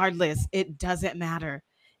regardless. It doesn't matter.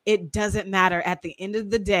 It doesn't matter. At the end of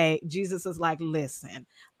the day, Jesus is like, listen,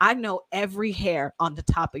 I know every hair on the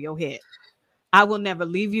top of your head. I will never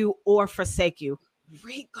leave you or forsake you,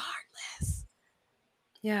 regardless.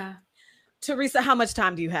 Yeah. Teresa, how much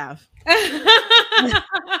time do you have?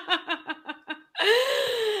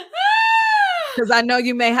 Because I know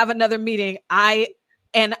you may have another meeting. I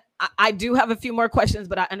do have a few more questions,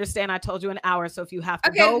 but I understand I told you an hour. So if you have to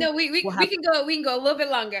go. Okay, no, we can go a little bit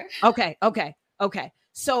longer. Okay.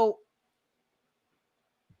 So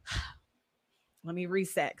let me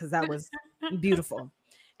reset because that was Beautiful.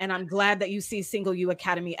 And I'm glad that you see Single You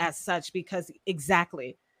Academy as such, because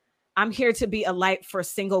exactly, I'm here to be a light for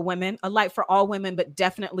single women, a light for all women, but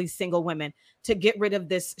definitely single women, to get rid of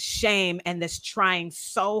this shame and this trying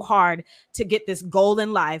so hard to get this goal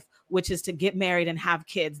in life, which is to get married and have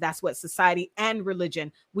kids. That's what society and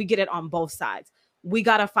religion, we get it on both sides. We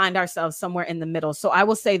got to find ourselves somewhere in the middle. So I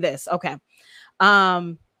will say this. Okay.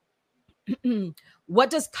 What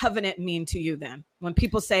does covenant mean to you then? When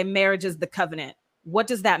people say marriage is the covenant, what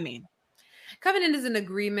does that mean? Covenant is an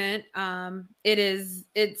agreement.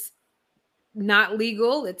 It's not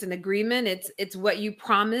legal. It's an agreement. It's what you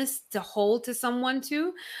promise to hold to someone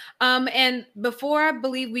to. And before I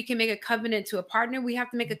believe we can make a covenant to a partner, we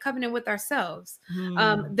have to make a covenant with ourselves.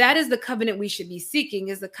 That is the covenant we should be seeking,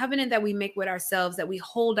 is the covenant that we make with ourselves, that we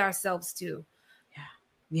hold ourselves to.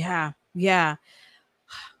 Yeah.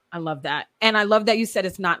 I love that. And I love that you said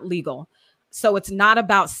it's not legal. So it's not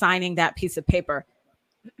about signing that piece of paper.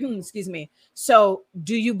 Excuse me. So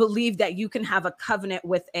do you believe that you can have a covenant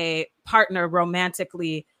with a partner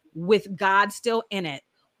romantically with God still in it,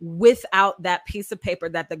 without that piece of paper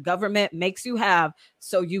that the government makes you have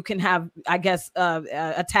so you can have, I guess,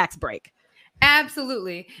 a tax break?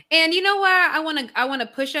 Absolutely. And you know where I want to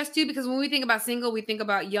push us to, because when we think about single, we think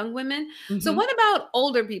about young women. So what about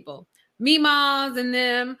older people? Meemaws and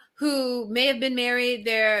them who may have been married,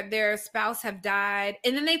 their spouse have died,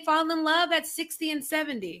 and then they fall in love at 60 and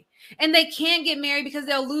 70, and they can't get married because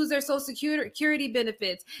they'll lose their Social Security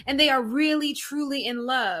benefits, and they are really truly in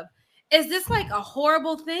love. Is this like a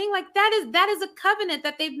horrible thing? Like that is a covenant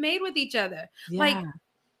that they've made with each other. Yeah. Like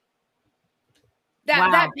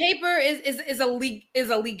that paper is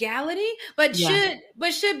a legality, but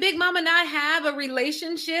should Big Mama not have a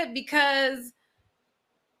relationship because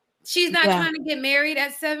she's not trying to get married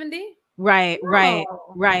at 70? Right.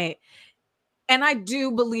 And I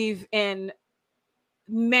do believe in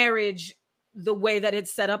marriage the way that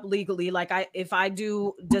it's set up legally. Like if I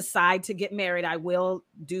do decide to get married, I will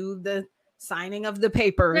do the signing of the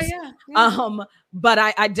papers. But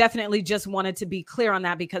I definitely just wanted to be clear on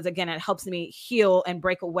that, because again, it helps me heal and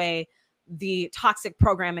break away the toxic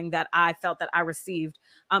programming that I felt that I received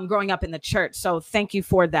growing up in the church. So thank you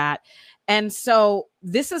for that. And so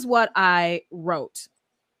this is what I wrote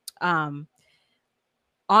on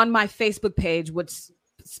my Facebook page, which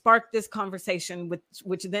sparked this conversation,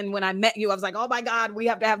 which then when I met you, I was like, oh my God, we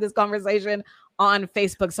have to have this conversation on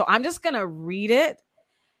Facebook. So I'm just going to read it.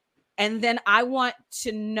 And then I want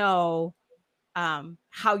to know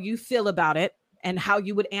how you feel about it and how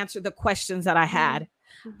you would answer the questions that I had.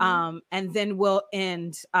 And then we'll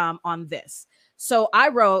end on this. So I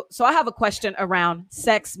have a question around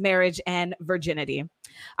sex, marriage, and virginity.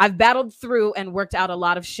 I've battled through and worked out a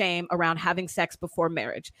lot of shame around having sex before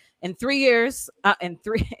marriage. In 3 years,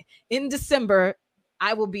 in December,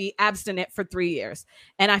 I will be abstinent for 3 years.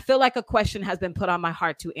 And I feel like a question has been put on my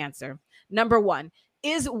heart to answer. Number one,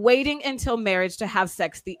 is waiting until marriage to have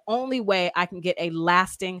sex the only way I can get a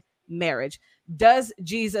lasting marriage? Does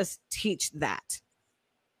Jesus teach that?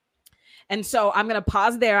 And so I'm going to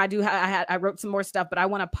pause there. I wrote some more stuff, but I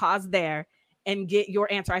want to pause there and get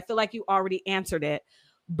your answer. I feel like you already answered it,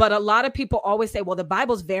 but a lot of people always say, well, the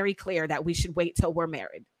Bible's very clear that we should wait till we're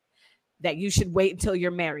married, that you should wait until you're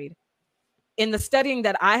married. In the studying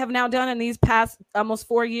that I have now done in these past almost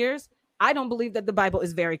 4 years, I don't believe that the Bible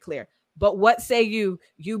is very clear. But what say you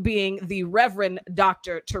being the Reverend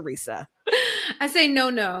Dr. Teresa? I say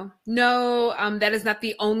no. That is not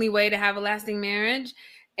the only way to have a lasting marriage.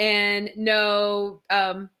 And no,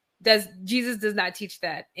 Jesus does not teach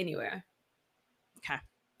that anywhere. Okay.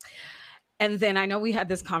 And then I know we had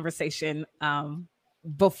this conversation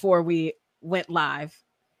before we went live.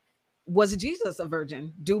 Was Jesus a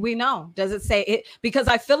virgin? Do we know? Does it say it? Because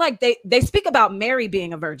I feel like they speak about Mary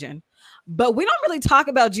being a virgin, but we don't really talk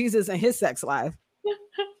about Jesus and his sex life.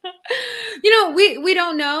 We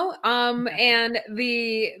don't know. And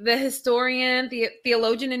the historian, the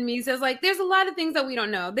theologian in me says, like, there's a lot of things that we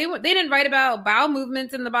don't know. They didn't write about bowel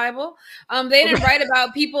movements in the Bible. They didn't write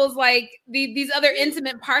about people's these other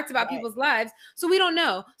intimate parts about people's lives. So we don't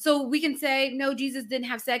know. So we can say, no, Jesus didn't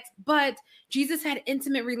have sex, but Jesus had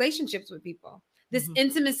intimate relationships with people. This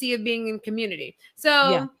intimacy of being in community.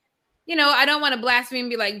 So, I don't want to blaspheme and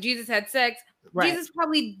be like, Jesus had sex. Right. Jesus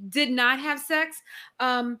probably did not have sex.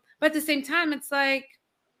 But at the same time, it's like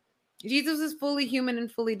Jesus is fully human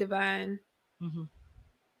and fully divine.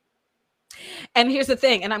 And here's the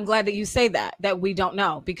thing, and I'm glad that you say that we don't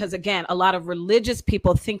know, because again, a lot of religious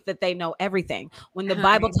people think that they know everything. When the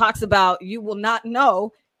Bible talks about you will not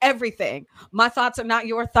know everything. My thoughts are not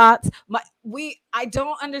your thoughts. I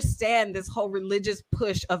don't understand this whole religious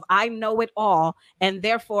push of I know it all, and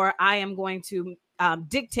therefore I am going to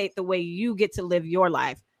dictate the way you get to live your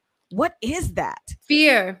life. What is that?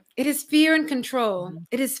 Fear. It is fear and control.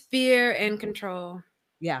 It is fear and control.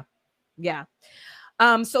 Yeah. Yeah.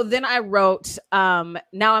 So then I wrote, now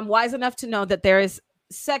I'm wise enough to know that there is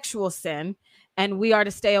sexual sin and we are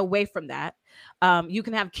to stay away from that. You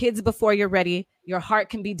can have kids before you're ready. Your heart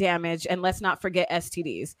can be damaged. And let's not forget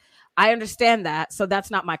STDs. I understand that. So that's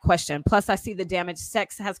not my question. Plus, I see the damage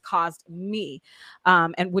sex has caused me.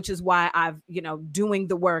 And which is why I've, doing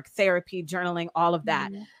the work, therapy, journaling, all of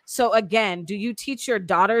that. Mm-hmm. So again, do you teach your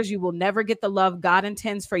daughters you will never get the love God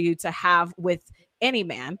intends for you to have with any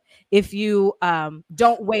man if you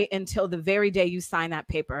don't wait until the very day you sign that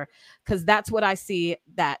paper? Because that's what I see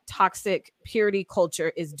that toxic purity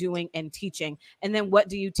culture is doing and teaching. And then what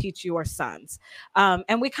do you teach your sons?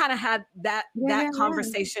 And we kind of had that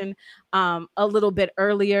conversation a little bit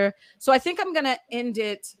earlier. So I think I'm going to end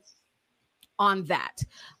it on that.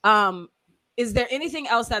 Is there anything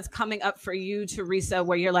else that's coming up for you, Teresa,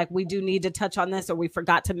 where you're like, we do need to touch on this, or we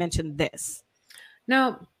forgot to mention this?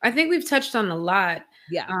 No, I think we've touched on a lot.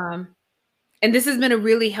 Yeah. And this has been a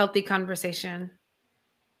really healthy conversation.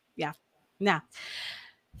 Yeah. Nah.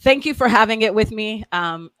 Thank you for having it with me.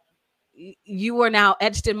 You are now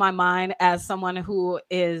etched in my mind as someone who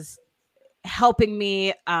is helping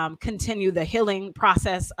me continue the healing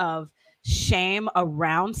process of shame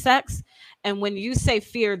around sex. And when you say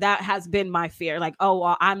fear, that has been my fear. Like, oh,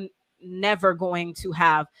 well, I'm never going to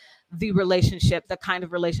have the kind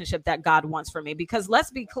of relationship that God wants for me. Because let's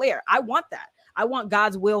be clear, I want that. I want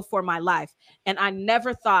God's will for my life. And I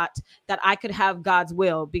never thought that I could have God's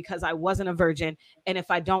will because I wasn't a virgin. And if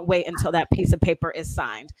I don't wait until that piece of paper is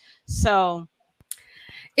signed. So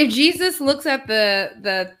if Jesus looks at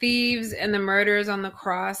the thieves and the murderers on the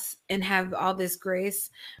cross and have all this grace,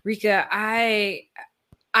 Rika, I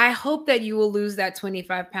hope that you will lose that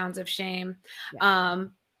 25 pounds of shame. Yeah.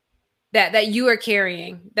 That you are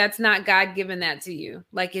carrying. That's not God giving that to you.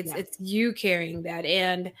 Like it's you carrying that.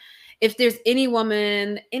 And if there's any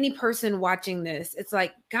woman, any person watching this, it's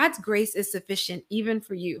like God's grace is sufficient even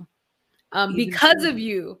for you. Because of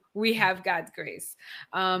you, we have God's grace.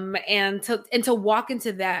 And to walk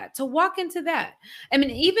into that, I mean,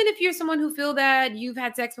 even if you're someone who feel that you've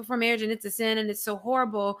had sex before marriage and it's a sin and it's so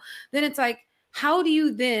horrible, then it's like, how do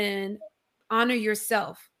you then honor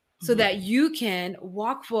yourself so that you can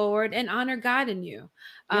walk forward and honor God in you?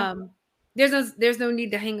 Yeah. There's no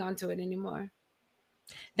need to hang on to it anymore.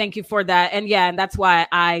 Thank you for that. And yeah, and that's why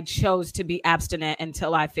I chose to be abstinent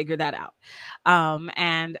until I figured that out.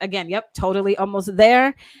 And again, totally almost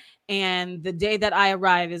there. And the day that I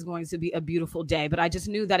arrive is going to be a beautiful day. But I just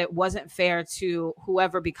knew that it wasn't fair to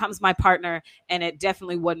whoever becomes my partner. And it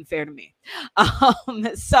definitely wasn't fair to me.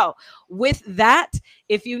 So with that,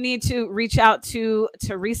 if you need to reach out to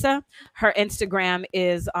Teresa, her Instagram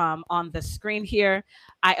is on the screen here.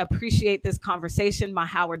 I appreciate this conversation. My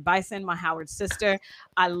Howard Bison, my Howard sister.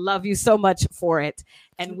 I love you so much for it.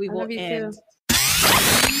 And we will end.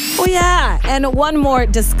 Oh, yeah. And one more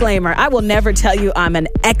disclaimer. I will never tell you I'm an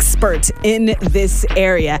expert in this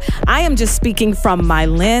area. I am just speaking from my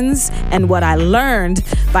lens and what I learned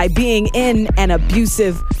by being in an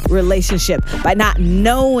abusive relationship, by not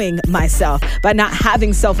knowing myself, by not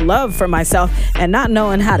having self-love for myself, and not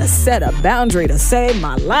knowing how to set a boundary to save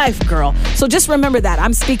my life, girl. So just remember that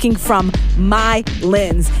I'm speaking from my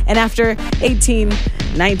lens. And after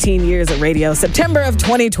 19 years of radio, September of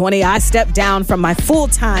 2020, I stepped down from my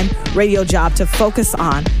full-time radio job to focus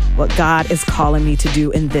on what God is calling me to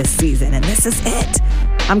do in this season. And this is it.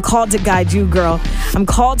 I'm called to guide you, girl. I'm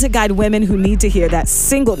called to guide women who need to hear that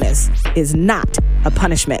singleness is not a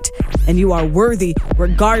punishment and you are worthy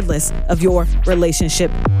regardless of your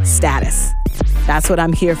relationship status. That's what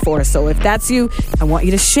I'm here for. So if that's you, I want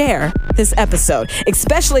you to share this episode,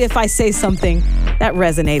 especially if I say something that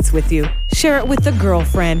resonates with you. Share it with a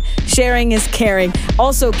girlfriend. Sharing is caring.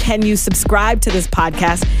 Also, can you subscribe to this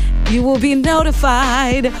podcast? You will be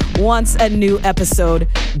notified once a new episode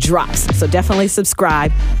drops. So definitely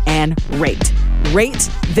subscribe and rate. Rate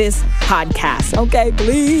this podcast, okay,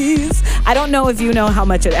 please. I don't know if you know how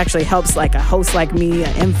much it actually helps, like a host like me,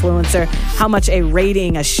 an influencer, how much a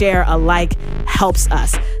rating, a share, a like helps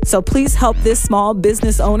us. So please help this small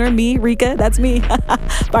business owner, me, Rika, that's me,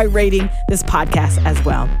 by rating this podcast as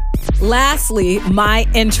well. Lastly, my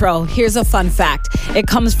intro. Here's a fun fact. It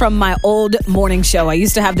comes from my old morning show. I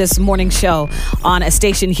used to have this morning show on a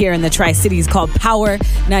station here in the Tri-Cities called Power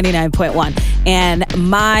 99.1. And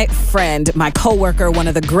my friend, my coworker, one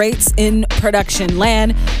of the greats in production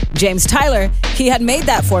land, James Tyler, he had made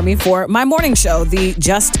that for me for my morning show, the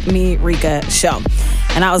Just Me Rika show.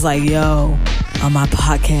 And I was like, yo, on my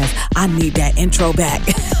podcast, I need that intro back.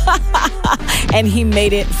 And he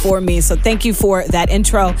made it for me. So thank you for that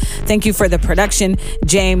intro. Thank you for the production,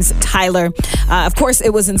 James Tyler. Of course,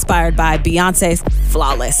 it was inspired by Beyonce's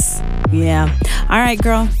Flawless. Yeah. All right,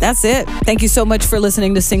 girl. That's it. Thank you so much for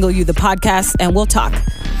listening to Single You, the podcast, and we'll talk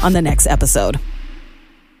on the next episode.